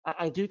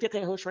I do think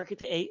that he'll shrink it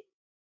to 8.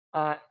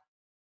 Uh,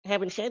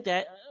 Having said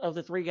that, of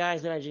the 3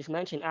 guys that I just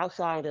mentioned,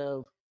 outside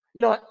of,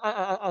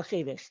 I'll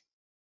say this.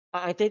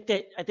 I think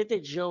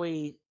that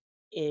Joey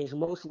is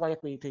most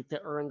likely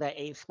to earn that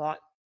 8th spot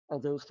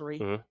of those 3.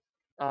 hmm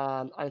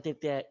I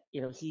think that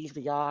he's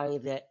the guy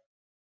that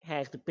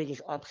has the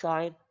biggest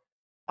upside.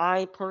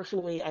 I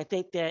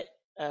think that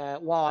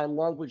while I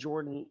love what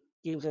Jordan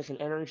gives us in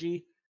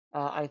energy,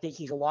 I think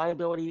he's a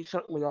liability,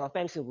 certainly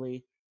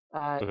offensively.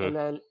 hmm And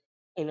then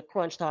in the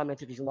crunch time, I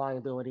think he's a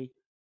liability.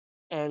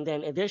 And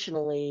then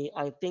additionally,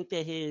 I think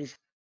that his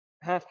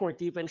half court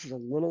defense is a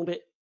little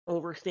bit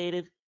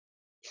overstated.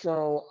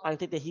 So I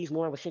think that he's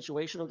more of a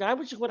situational guy,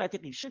 which is what I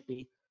think he should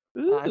be.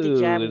 I think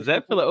Ooh, Javin is is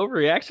that for the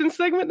definitely. overreaction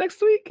segment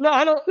next week? No,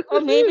 I don't.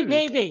 Oh, maybe it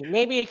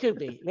could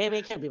be. Maybe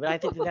it could be, but I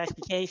think that that's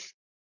the case.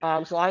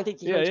 So I think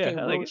the Yeah, Coach yeah, K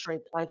I like will it.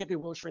 shrink. I think he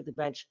will shrink the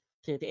bench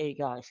to 8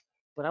 guys.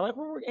 But I like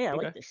where we're. Yeah, I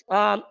like Okay. this.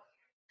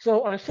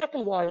 So our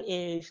second one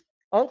is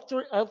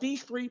of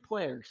these 3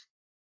 players,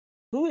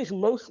 who is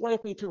most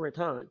likely to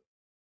return?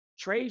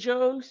 Trey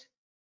Jones,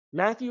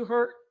 Matthew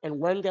Hurt, and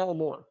Wendell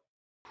Moore.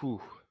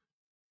 Whew.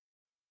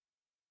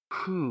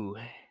 Whew.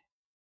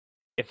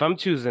 If I'm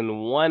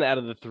choosing 1 out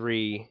of the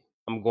 3,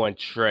 I'm going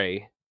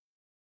Trey.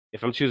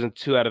 If I'm choosing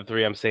 2 out of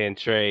 3, I'm saying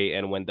Trey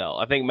and Wendell.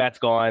 I think Matt's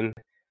gone.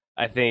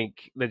 I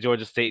think the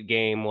Georgia State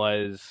game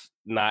was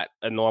not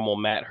a normal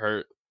Matt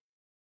Hurt.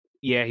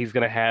 Yeah, he's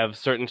going to have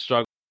certain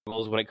struggles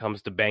when it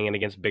comes to banging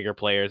against bigger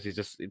players. He's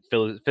just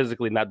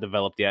physically not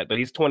developed yet, but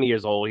he's 20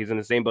 years old. He's in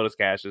the same boat as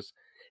Cassius,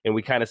 and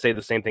we kind of say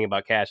the same thing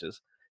about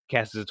Cassius.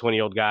 Cassius is a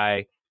 20-year-old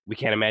guy. We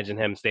can't imagine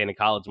him staying in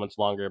college much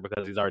longer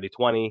because he's already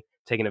 20,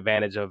 taking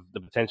advantage of the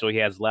potential he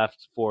has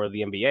left for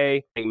the NBA.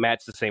 I think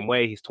Matt's the same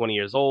way. He's 20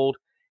 years old.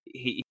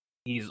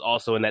 He's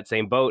also in that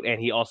same boat,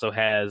 and he also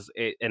has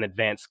an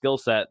advanced skill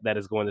set that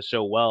is going to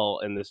show well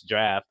in this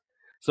draft.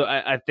 So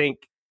I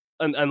think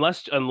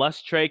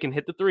unless Trey can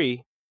hit the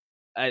 3,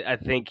 I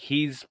think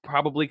he's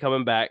probably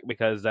coming back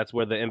because that's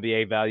where the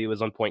NBA value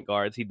is on point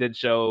guards. He did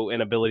show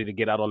an ability to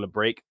get out on the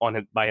break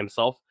by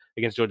himself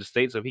against Georgia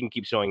State, so if he can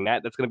keep showing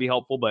that, that's going to be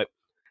helpful. But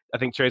I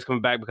think Trey's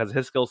coming back because of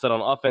his skill set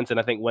on offense, and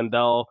I think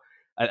Wendell,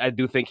 I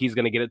do think he's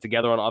going to get it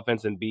together on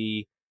offense and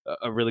be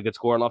a really good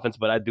scorer on offense.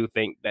 But I do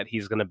think that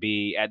he's going to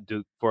be at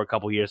Duke for a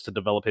couple years to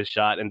develop his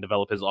shot and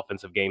develop his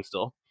offensive game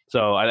still.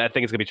 So I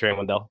think it's going to be Trey and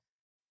Wendell.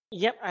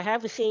 Yep, I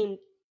have the same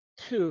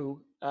 2,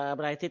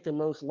 but I think the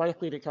most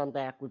likely to come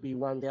back would be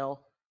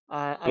Wendell.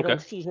 I Okay.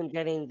 don't see him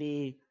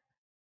getting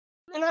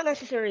not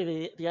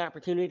necessarily the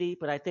opportunity,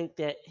 but I think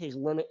that his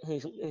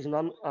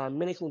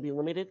minutes will be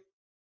limited,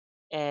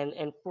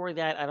 and for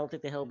that, I don't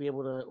think that he'll be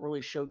able to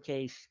really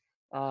showcase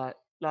uh,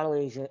 not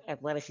only his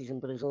athleticism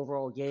but his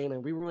overall game,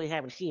 and we really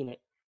haven't seen it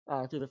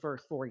through the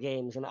first 4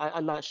 games, and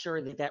I'm not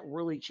sure that that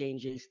really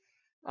changes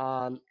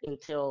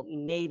until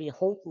maybe,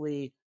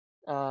 hopefully,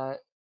 uh,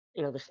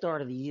 the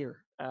start of the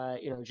year,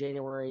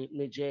 January,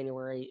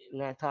 mid-January, in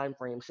that time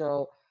frame.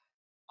 So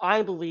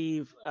I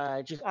believe,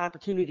 just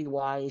opportunity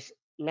wise,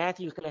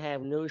 Matthew's going to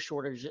have no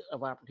shortage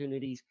of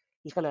opportunities.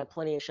 He's going to have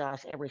plenty of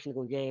shots every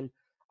single game.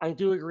 I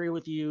do agree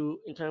with you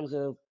in terms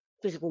of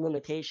physical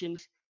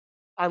limitations.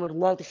 I would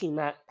love to see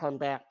Matt come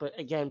back, but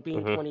again,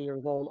 being hmm 20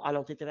 years old, I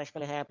don't think that that's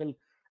going to happen.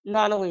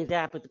 not only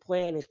that, but the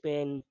plan has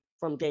been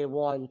from day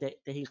one that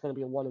he's going to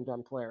be a one and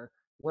done player.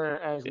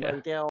 Whereas Yeah.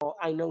 Wendell,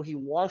 I know he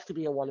wants to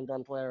be a one and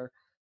done player,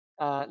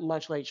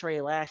 much like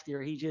Trey last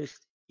year. He's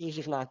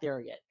just not there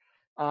yet.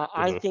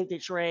 I hmm think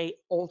that Trey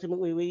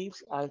ultimately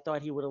leaves. I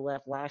thought he would have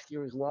left last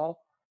year as well.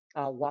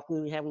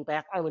 Luckily, we have him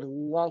back. I would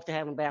love to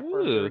have him back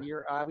for a Ooh. third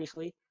year,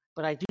 obviously,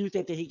 but I do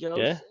think that he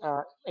Yeah.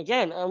 goes.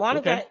 Again, a lot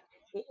of Okay.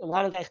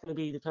 that's going to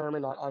be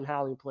determined on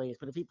how he plays.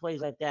 But if he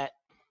plays like that,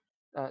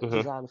 hmm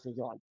he's honestly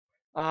gone.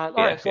 All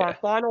Yeah. right, so Yeah. our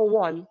final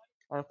one.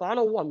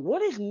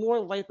 What is more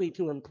likely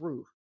to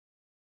improve?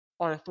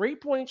 On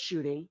 3-point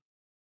shooting,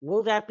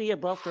 will that be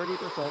above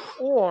 30%,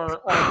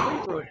 or our free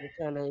throw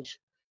percentage,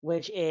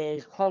 which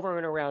is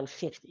hovering around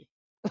 60?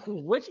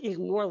 Which is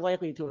more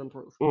likely to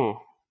improve? Mm.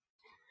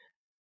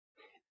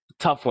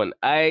 Tough one.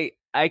 I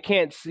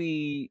can't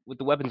see with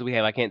the weapons we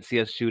have. I can't see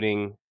us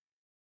shooting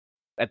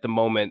at the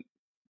moment.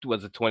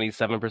 Was it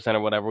 27% or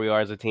whatever we are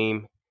as a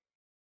team?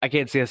 I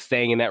can't see us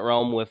staying in that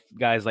realm with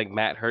guys like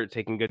Matt Hurt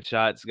taking good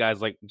shots,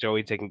 guys like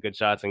Joey taking good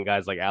shots, and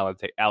guys like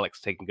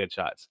Alex taking good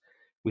shots.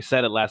 We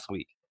said it last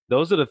week.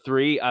 Those are the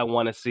three I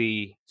want to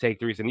see take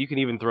threes, and you can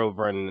even throw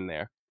Vernon in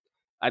there.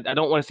 I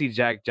don't want to see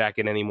Jack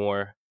Jacket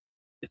anymore.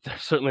 I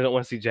certainly don't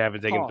want to see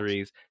Javin taking Pause.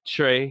 threes.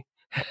 Trey,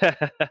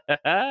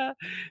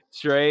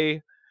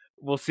 Trey,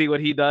 we'll see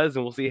what he does,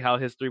 and we'll see how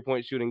his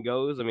 3-point shooting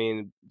goes. I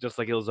mean, just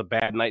like it was a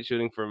bad night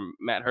shooting for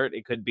Matt Hurt,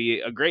 it could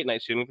be a great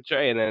night shooting for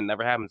Trey, and then it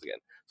never happens again.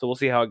 So we'll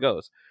see how it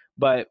goes.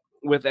 But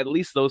with at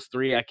least those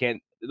three,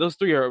 those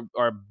three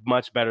are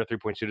much better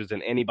 3-point shooters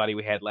than anybody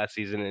we had last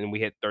season, and we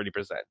hit 30%.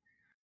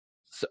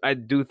 So I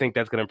do think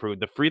that's going to improve.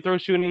 The free throw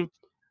shooting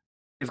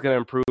is going to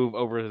improve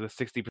over the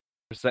 60%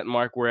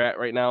 mark we're at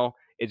right now.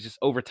 It's just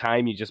over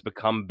time, you just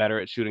become better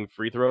at shooting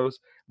free throws.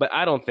 But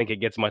I don't think it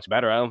gets much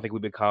better. I don't think we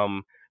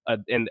become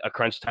in a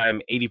crunch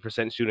time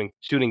 80%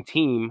 shooting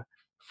team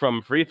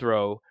from free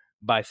throw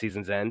by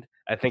season's end.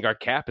 I think our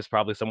cap is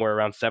probably somewhere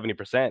around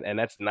 70%, and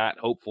that's not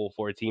hopeful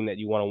for a team that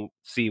you want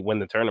to see win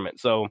the tournament.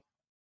 So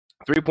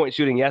 3-point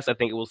shooting, yes, I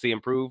think we'll see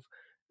improve.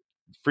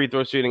 Free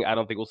throw shooting, I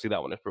don't think we'll see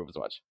that one improve as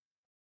much.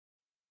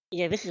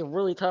 Yeah, this is a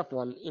really tough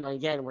one.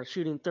 Again, we're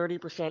shooting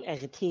 30%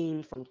 as a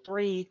team from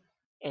three,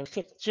 and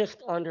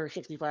just under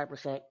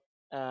 65%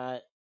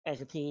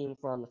 as a team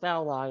from the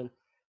foul line.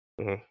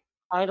 Mm-hmm.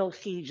 I don't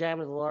see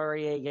Jamin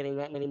Laurier getting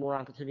that many more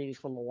opportunities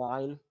from the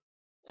line.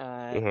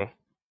 Mm-hmm.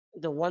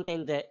 The one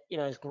thing that,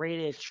 as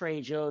great as Trey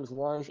Jones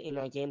was in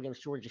that game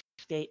against Georgia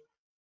State,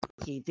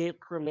 he did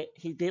commit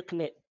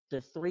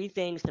the three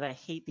things that I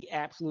hate the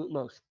absolute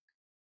most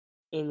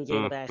in the game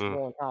of Mm-hmm.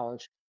 basketball in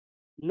college.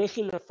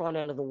 Missing the front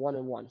end of the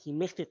 1-and-1. He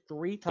missed it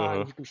 3 times.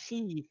 Mm-hmm. You can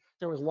see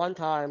there was one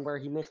time where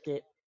he missed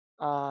it,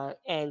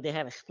 and they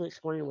had a split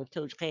screen with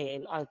Coach K,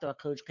 and I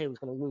thought Coach K was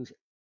going to lose it.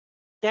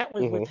 That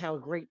was with Mm-hmm. how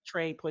great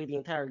Trey played the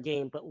entire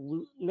game, but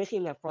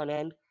missing that front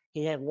end,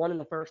 he had 1 in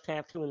the first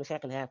half, 2 in the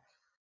second half.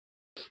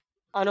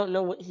 I don't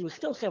know what he was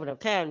still 7 of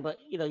 10, but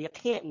you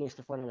can't miss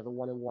the front end of the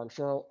 1-and-1.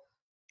 So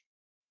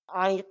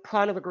I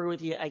kind of agree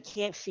with you. I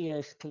can't see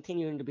us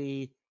continuing to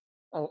be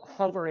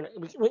hovering.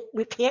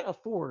 We can't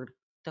afford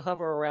to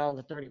hover around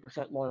the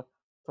 30% mark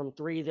from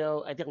three,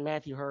 though. I think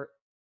Matthew Hurt,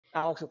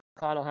 Alex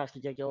O'Connell has to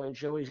get going.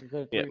 Joey's a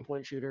good Yeah.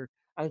 3-point shooter.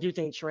 I do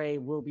think Trey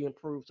will be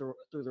improved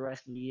through the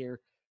rest of the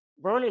year.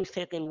 Vernon's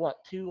taken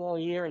 2 all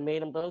year and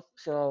made them both,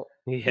 so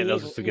Yeah, that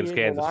was just he against is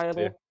Kansas too.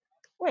 reliable.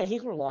 Well,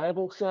 he's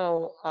reliable,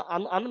 so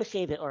I'm going to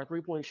say that our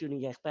 3-point shooting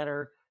gets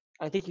better.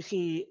 I think you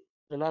see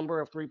the number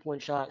of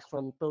 3-point shots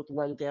from both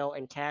Wendell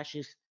and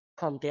Cassius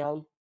come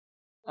down,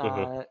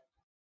 Mm-hmm.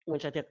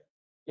 which I think,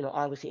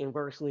 obviously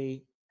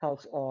inversely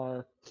helps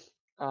our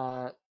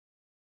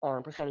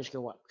percentage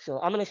go up. So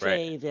I'm going to Right.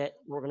 say that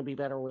we're going to be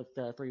better with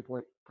the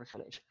 3-point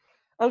percentage.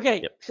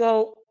 Okay, Yep.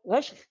 so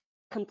let's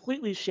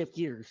completely shift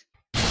gears.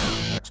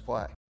 Next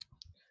play.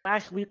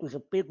 Last week was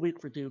a big week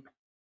for Duke.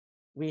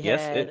 We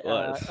Yes, had it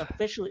was.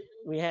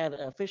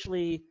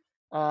 officially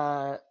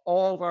all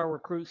of our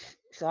recruits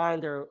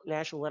signed their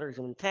national letters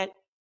of intent.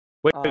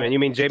 Wait a minute, you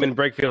mean I think Jamin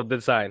Brakefield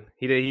did sign?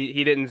 He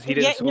didn't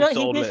Yeah, switch to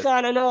he Ole did Miss.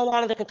 sign. I know a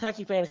lot of the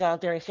Kentucky fans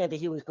out there said that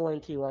he was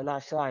going to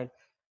not sign.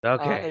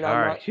 Okay, And all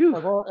I'm right. not Phew.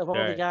 of all All the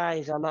right.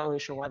 guys, I'm not really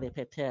sure why they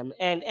picked him.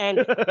 And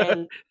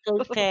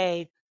Coach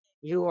K,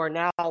 you are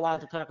now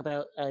allowed to talk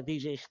about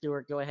DJ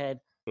Stewart. Go ahead.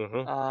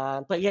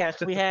 Mm-hmm. But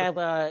yes, we have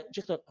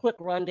just a quick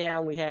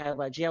rundown. We have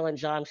Jalen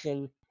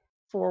Johnson,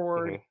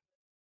 forward,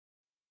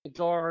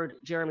 guard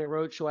Jeremy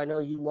Roach, who I know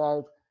you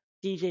love.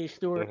 DJ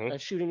Stewart, Mm-hmm. a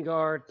shooting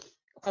guard,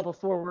 a couple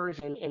forwards,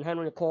 and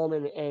Henry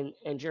Coleman and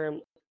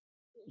Jamin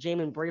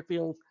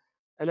Brayfield.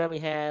 And then we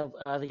have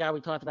the guy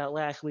we talked about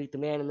last week, the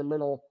man in the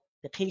middle,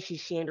 the Casey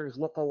Sanders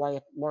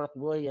lookalike, Mark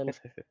Williams.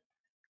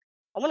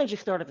 I want to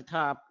just start at the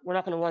top. We're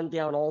not going to run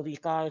down all these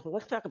guys, but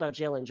let's talk about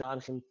Jalen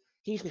Johnson.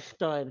 He's the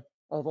stud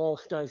of all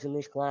studs in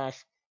this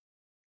class.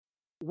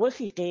 What's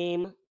his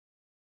game?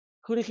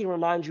 Who does he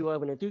remind you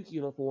of in a Duke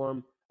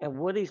uniform? And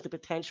what is the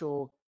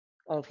potential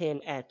of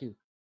him at Duke?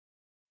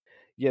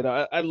 You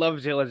know, I love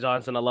Jalen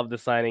Johnson. I love the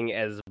signing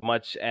as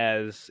much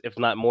as, if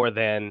not more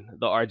than,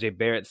 the RJ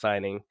Barrett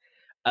signing.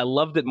 I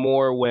loved it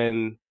more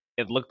when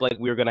it looked like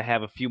we were going to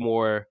have a few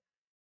more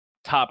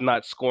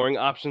top-notch scoring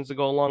options to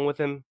go along with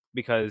him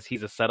because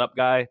he's a setup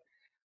guy.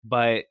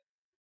 But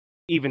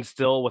even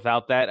still,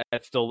 without that, I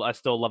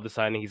still love the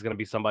signing. He's going to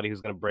be somebody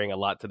who's going to bring a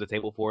lot to the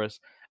table for us.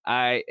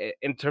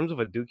 In terms of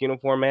a Duke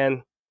uniform,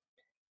 man,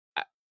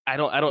 I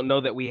don't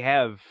know that we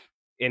have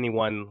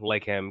anyone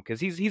like him because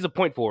he's a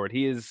point forward.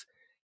 He's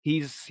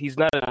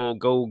not a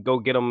go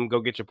get him,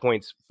 go get your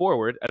points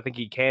forward. I think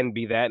he can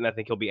be that, and I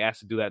think he'll be asked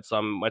to do that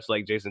some, much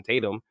like Jason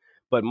Tatum.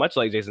 But much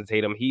like Jason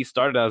Tatum, he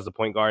started out as a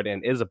point guard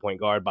and is a point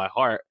guard by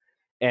heart,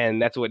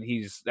 and that's what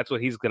he's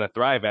going to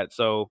thrive at.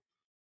 So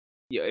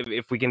yeah,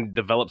 if we can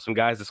develop some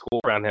guys to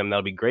score around him,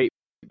 that'll be great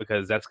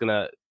because that's going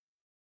to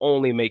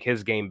only make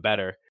his game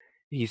better.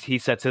 He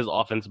sets his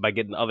offense by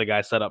getting other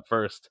guys set up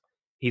first.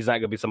 He's not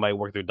going to be somebody who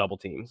work through double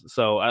teams.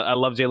 So I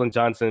love Jalen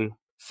Johnson,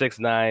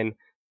 6'9",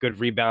 good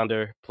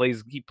rebounder.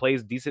 He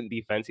plays decent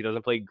defense. He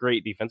doesn't play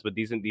great defense, but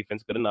decent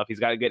defense, good enough. He's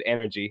got good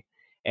energy,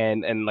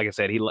 and like I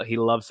said, he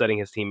loves setting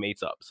his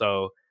teammates up.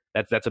 So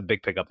that's a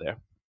big pickup there.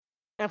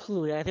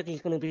 Absolutely. I think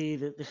he's going to be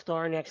the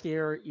star next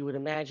year. You would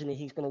imagine that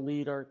he's going to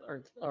lead our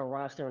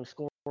roster in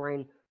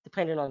scoring,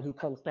 depending on who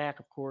comes back,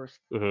 of course.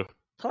 Mm-hmm.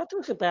 Talk to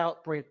us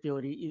about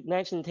Brakefield. You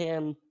mentioned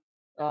him.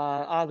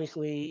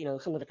 Obviously,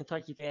 some of the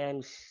Kentucky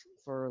fans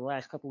for the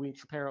last couple of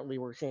weeks apparently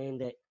were saying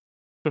that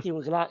he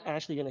was not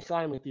actually going to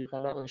sign with Duke.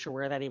 I'm not really sure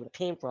where that even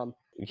came from.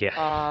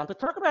 Yeah. But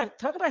talk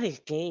about his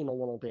game a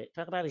little bit.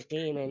 Talk about his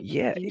game, and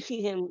yeah. Do you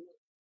see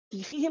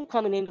him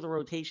coming into the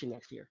rotation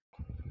next year?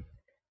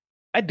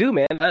 I do,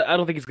 man. I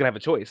don't think he's gonna have a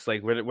choice.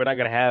 Like we're not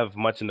gonna have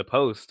much in the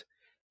post,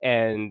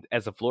 and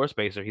as a floor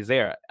spacer, he's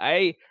there.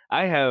 I've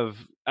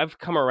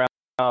come around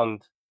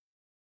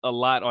a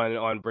lot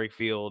on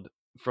Brakefield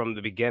from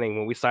the beginning.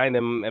 When we signed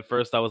him at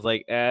first, I was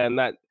like, I'm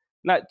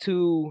not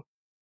too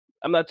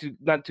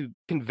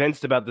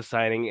convinced about the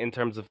signing in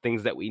terms of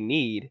things that we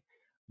need.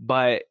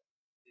 But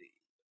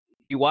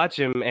you watch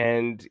him,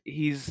 and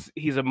he's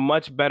a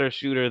much better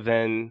shooter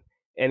than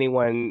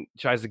anyone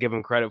tries to give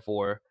him credit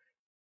for.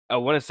 I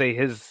want to say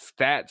his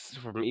stats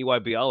from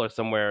EYBL are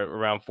somewhere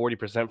around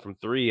 40% from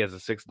three as a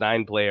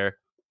 6'9" player.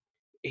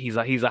 He's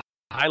a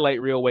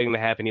highlight reel waiting to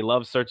happen. He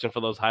loves searching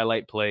for those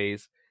highlight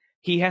plays.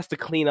 He has to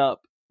clean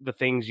up the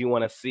things you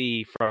want to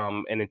see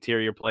from an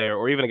interior player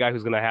or even a guy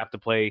who's going to have to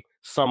play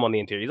some on the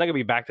interior. He's not going to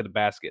be back to the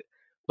basket,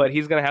 but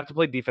he's going to have to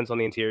play defense on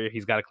the interior.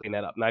 He's got to clean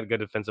that up. Not a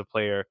good defensive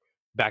player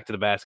back to the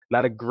basket.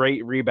 Not a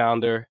great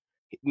rebounder.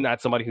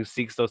 Not somebody who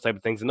seeks those type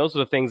of things. And those are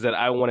the things that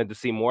I wanted to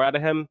see more out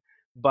of him.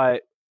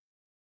 But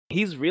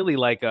he's really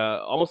like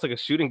almost like a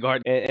shooting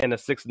guard in a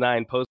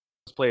 6'9" post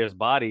player's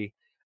body.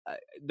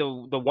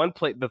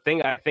 The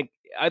thing I think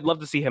I'd love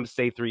to see him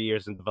stay 3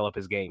 years and develop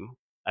his game.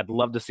 I'd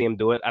love to see him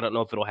do it. I don't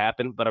know if it'll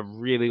happen, but I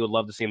really would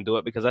love to see him do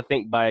it because I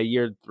think by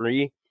year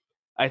 3,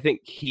 I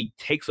think he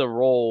takes a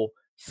role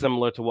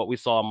similar to what we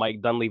saw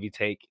Mike Dunleavy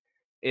take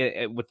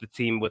with the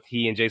team with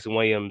he and Jason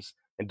Williams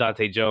and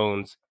Dante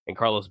Jones and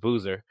Carlos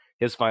Boozer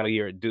his final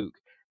year at Duke.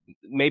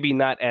 Maybe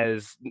not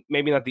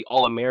the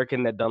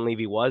All-American that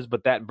Dunleavy was,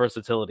 but that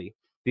versatility,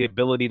 the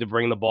ability to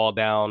bring the ball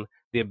down,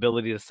 the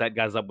ability to set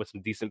guys up with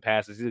some decent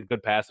passes. He's a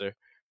good passer.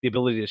 The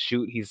ability to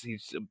shoot. He's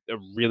a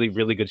really,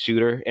 really good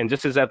shooter. And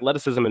just his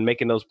athleticism and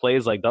making those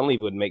plays like Dunleavy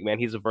would make, man.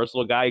 He's a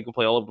versatile guy. He can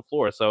play all over the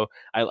floor. So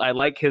I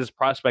like his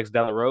prospects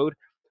down the road.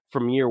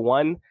 From year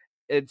 1,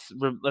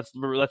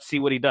 let's see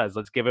what he does.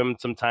 Let's give him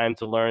some time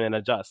to learn and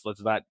adjust.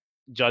 Let's not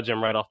judge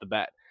him right off the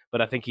bat.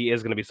 But I think he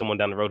is going to be someone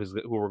down the road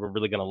who we're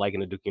really going to like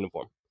in a Duke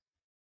uniform.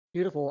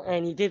 Beautiful.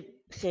 And you did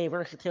say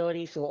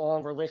versatility, so all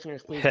of our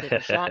listeners, please take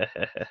a shot.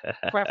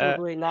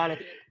 Preferably not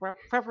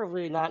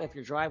if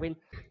you're driving.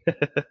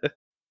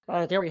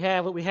 There we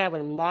have it. We have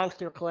a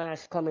monster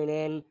class coming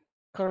in,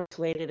 currently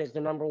slated as the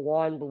number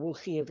 1, but we'll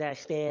see if that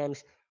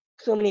stands.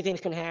 So many things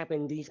can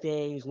happen these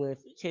days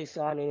with kids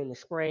signing in the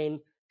spring,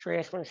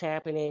 transfers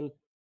happening.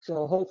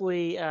 So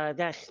hopefully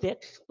that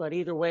sticks. But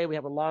either way, we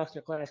have a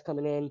monster class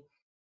coming in.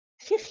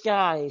 6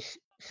 guys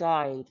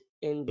signed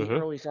in the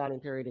early signing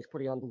period is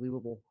pretty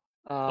unbelievable.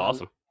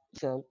 Awesome.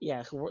 So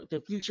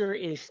the future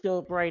is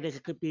still bright as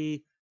it could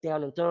be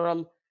down in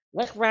Durham.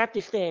 Let's wrap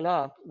this thing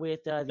up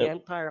with the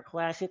Empire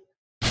Classic.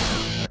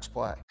 Next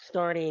play.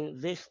 Starting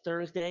this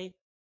Thursday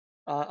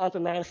up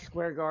in Madison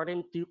Square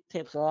Garden. Duke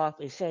tips off.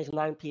 It says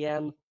 9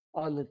 p.m.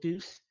 on the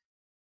Deuce.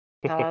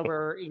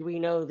 However, we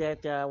know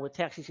that with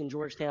Texas and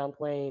Georgetown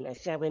playing at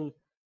 7,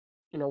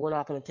 we're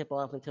not going to tip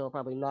off until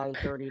probably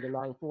 9:30 to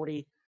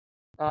 9:40.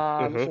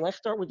 So let's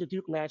start with the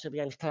Duke matchup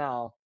against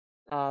Cal.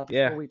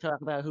 Before we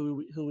talk about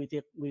who we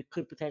think we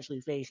could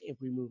potentially face if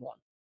we move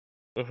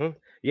on.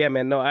 Yeah,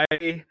 man. No,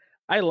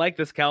 I like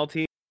this Cal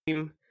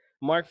team.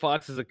 Mark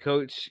Fox is a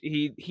coach.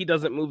 He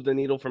doesn't move the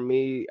needle for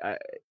me.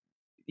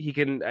 You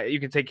can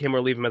take him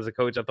or leave him as a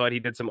coach. I thought he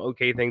did some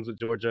okay things with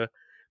Georgia,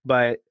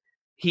 but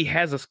he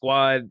has a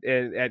squad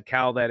at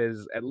Cal that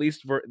is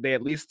they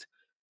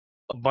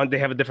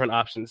have different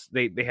options.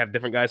 They have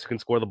different guys who can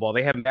score the ball.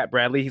 They have Matt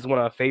Bradley. He's one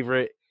of my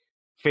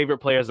favorite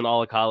players in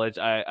all of college.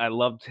 I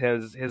loved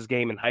his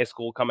game in high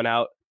school coming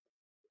out.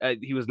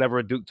 he was never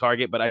a Duke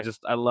target, but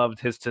I loved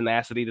his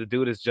tenacity. The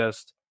dude is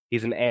just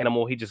he's an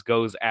animal. He just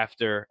goes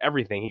after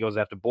everything. He goes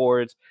after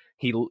boards.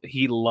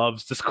 He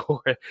loves to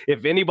score.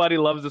 If anybody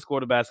loves to score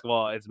the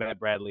basketball, it's Matt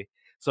Bradley.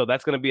 So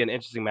that's going to be an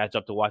interesting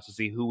matchup to watch to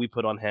see who we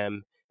put on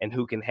him and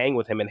who can hang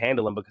with him and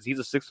handle him, because he's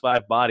a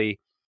 6'5" body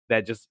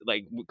that just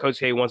like Coach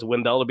K wants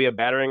Wendell to be a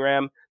battering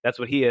ram. That's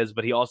what he is,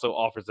 but he also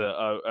offers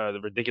a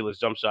ridiculous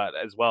jump shot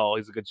as well.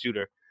 He's a good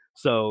shooter.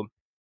 So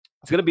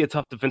it's going to be a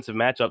tough defensive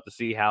matchup to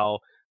see how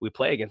we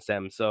play against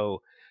them.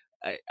 So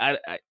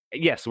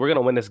yes, we're going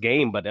to win this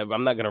game, but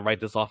I'm not going to write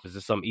this off as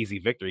just some easy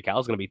victory.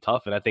 Cal's going to be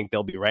tough, and I think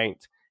they'll be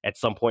ranked at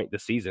some point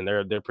this season. They're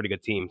a pretty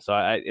good team. So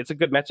it's a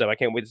good matchup. I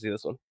can't wait to see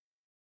this one.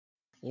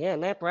 Yeah,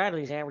 Matt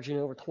Bradley's averaging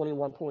over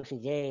 21 points a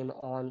game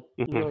on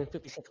nearly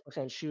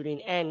 56%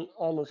 shooting and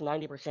almost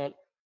 90%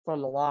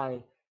 from the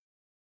line.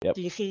 Yep.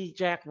 Do you see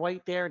Jack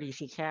White there? Do you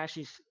see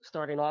Cassius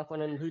starting off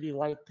on him? Who do you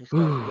like to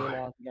start the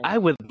game off against? I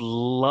would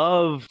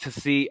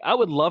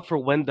love for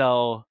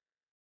Wendell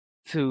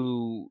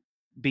to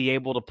be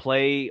able to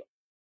play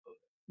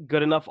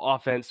good enough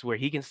offense where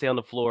he can stay on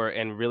the floor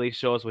and really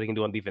show us what he can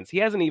do on defense. He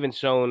hasn't even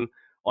shown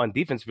on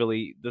defense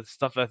really the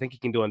stuff I think he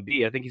can do on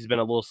D. I think he's been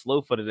a little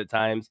slow-footed at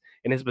times,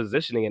 and his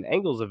positioning and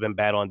angles have been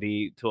bad on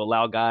D to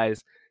allow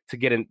guys to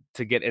get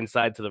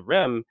inside to the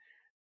rim.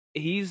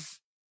 He's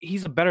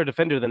a better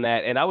defender than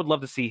that, and I would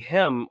love to see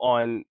him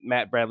on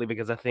Matt Bradley,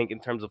 because I think in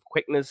terms of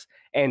quickness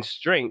and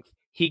strength,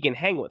 he can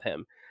hang with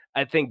him.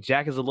 I think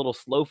Jack is a little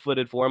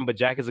slow-footed for him, but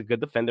Jack is a good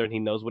defender and he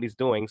knows what he's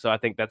doing. So I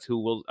think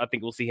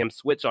we'll see him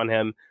switch on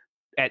him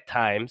at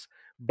times.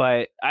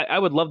 But I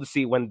would love to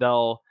see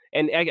Wendell,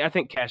 and I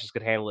think Cassius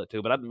could handle it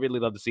too, but I'd really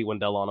love to see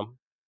Wendell on him.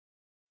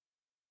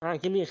 All right,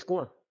 give me a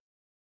score.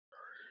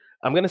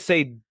 I'm going to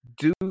say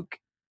Duke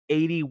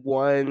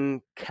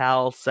 81,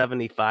 Cal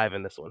 75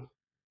 in this one. I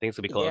think it's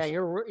going to be close.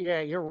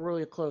 You're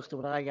really close to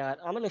what I got.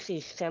 I'm going to say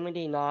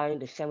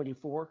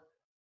 79-74.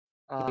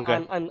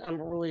 Okay.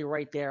 I'm really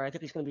right there. I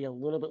think it's going to be a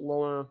little bit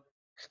lower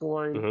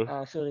scoring,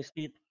 so to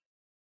speak.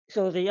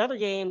 So the other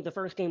game, the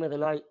first game of the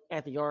night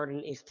at the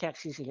Garden, is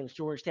Texas against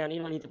Georgetown.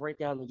 You don't need to break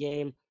down the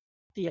game.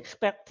 Do you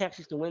expect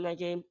Texas to win that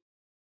game?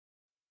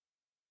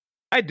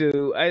 I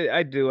do.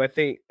 I do. I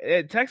think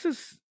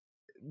Texas.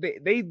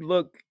 They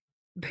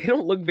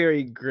don't look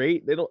very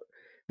great. They don't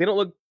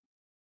look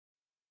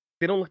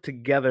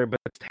together, but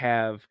to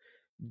have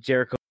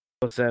Jericho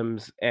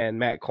Sims and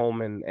Matt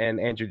Coleman and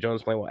Andrew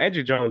Jones playing well.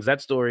 Andrew Jones,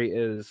 that story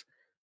is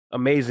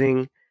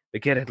amazing. The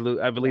kid had,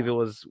 I believe it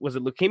was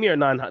it leukemia or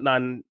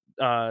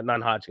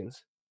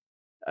non-Hodgkin's?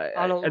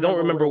 I don't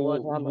remember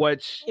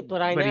which,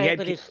 but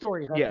his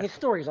story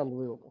is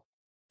unbelievable.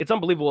 It's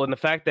unbelievable, and the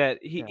fact that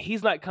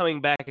he's not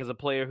coming back as a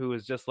player who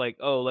is just like,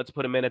 oh, let's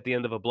put him in at the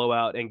end of a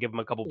blowout and give him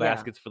a couple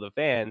baskets for the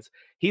fans.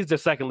 He's the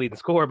second leading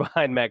scorer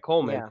behind Matt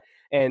Coleman,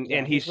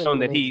 and he's shown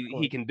that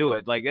he can do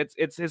it. Like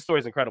it's his story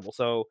is incredible.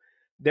 So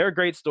they're a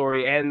great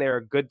story, and they're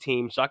a good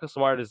team. Shaka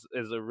Smart is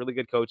a really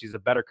good coach. He's a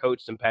better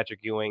coach than Patrick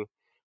Ewing.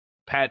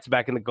 Pat's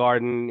back in the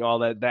Garden, all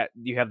that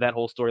you have that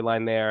whole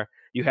storyline there.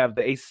 You have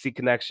the ACC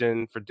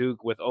connection for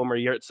Duke with Omer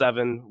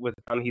Yurtseven,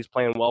 he's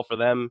playing well for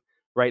them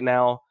right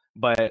now.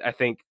 But I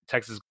think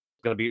Texas is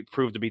going to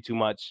prove to be too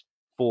much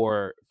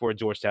for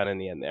Georgetown in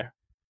the end there.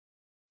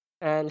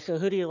 And so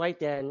who do you like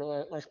then?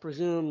 Let's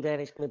presume that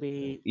it's going to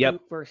be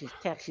Duke versus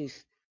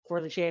Texas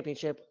for the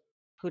championship.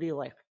 Who do you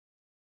like?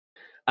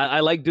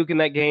 I like Duke in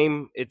that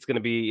game. It's going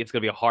to be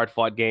a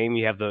hard-fought game.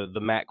 You have the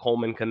Matt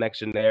Coleman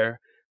connection there.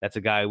 That's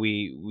a guy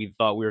we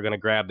thought we were going to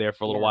grab there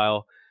for a little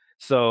while.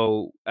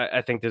 So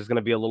I think there's going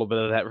to be a little bit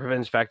of that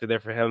revenge factor there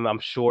for him. I'm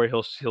sure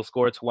he'll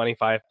score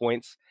 25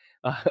 points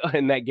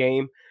in that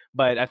game.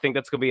 But I think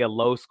that's going to be a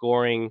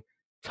low-scoring,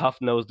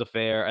 tough-nosed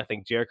affair. I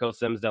think Jericho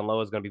Sims down low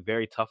is going to be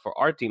very tough for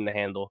our team to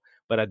handle.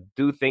 But I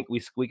do think we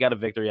squeak out a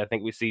victory. I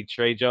think we see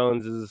Trey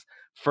Jones'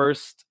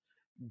 first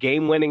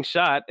game-winning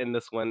shot in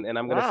this one, and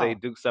I'm going to say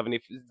Duke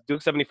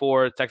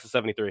 74, Texas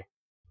 73.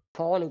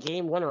 Calling a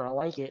game winner, I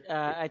like it.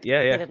 I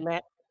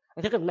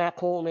think if Matt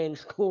Coleman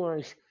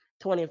scores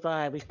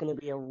 25, it's going to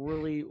be a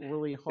really,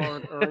 really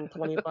hard-earned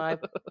 25.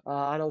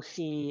 I don't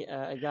see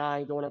a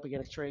guy going up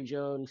against Trey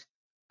Jones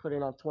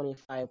putting up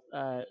 25,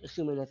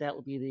 assuming that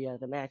would be the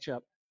matchup.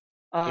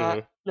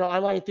 No, I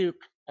like Duke.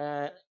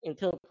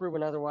 Until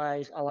proven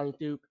otherwise, I like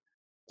Duke.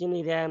 Give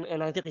me them,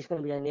 and I think it's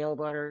going to be a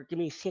nail-biter. Give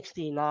me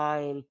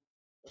 69-66.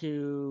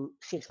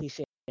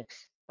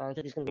 I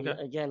think it's going to be,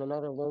 again,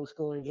 another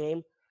low-scoring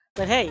game.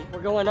 But hey,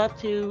 we're going up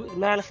to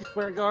Madison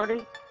Square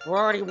Garden. We're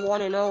already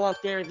 1-0 up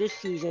there this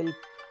season.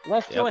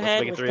 Let's go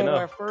ahead. Let's get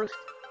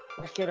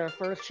our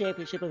first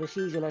championship of the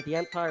season at the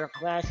Empire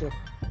Classic.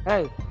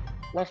 Hey,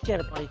 let's get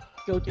it, buddy.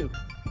 Go Duke.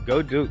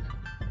 Go Duke.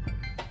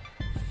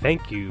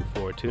 Thank you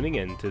for tuning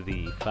in to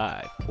the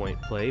 5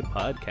 Point Play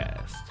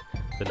Podcast,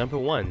 the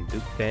 #1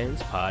 Duke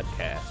fans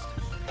podcast.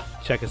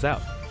 Check us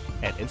out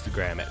at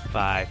Instagram at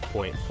 5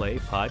 Point Play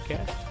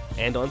Podcast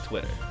and on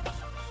Twitter,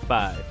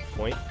 5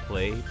 Point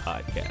Play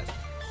Podcast.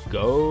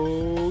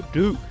 Go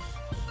Duke!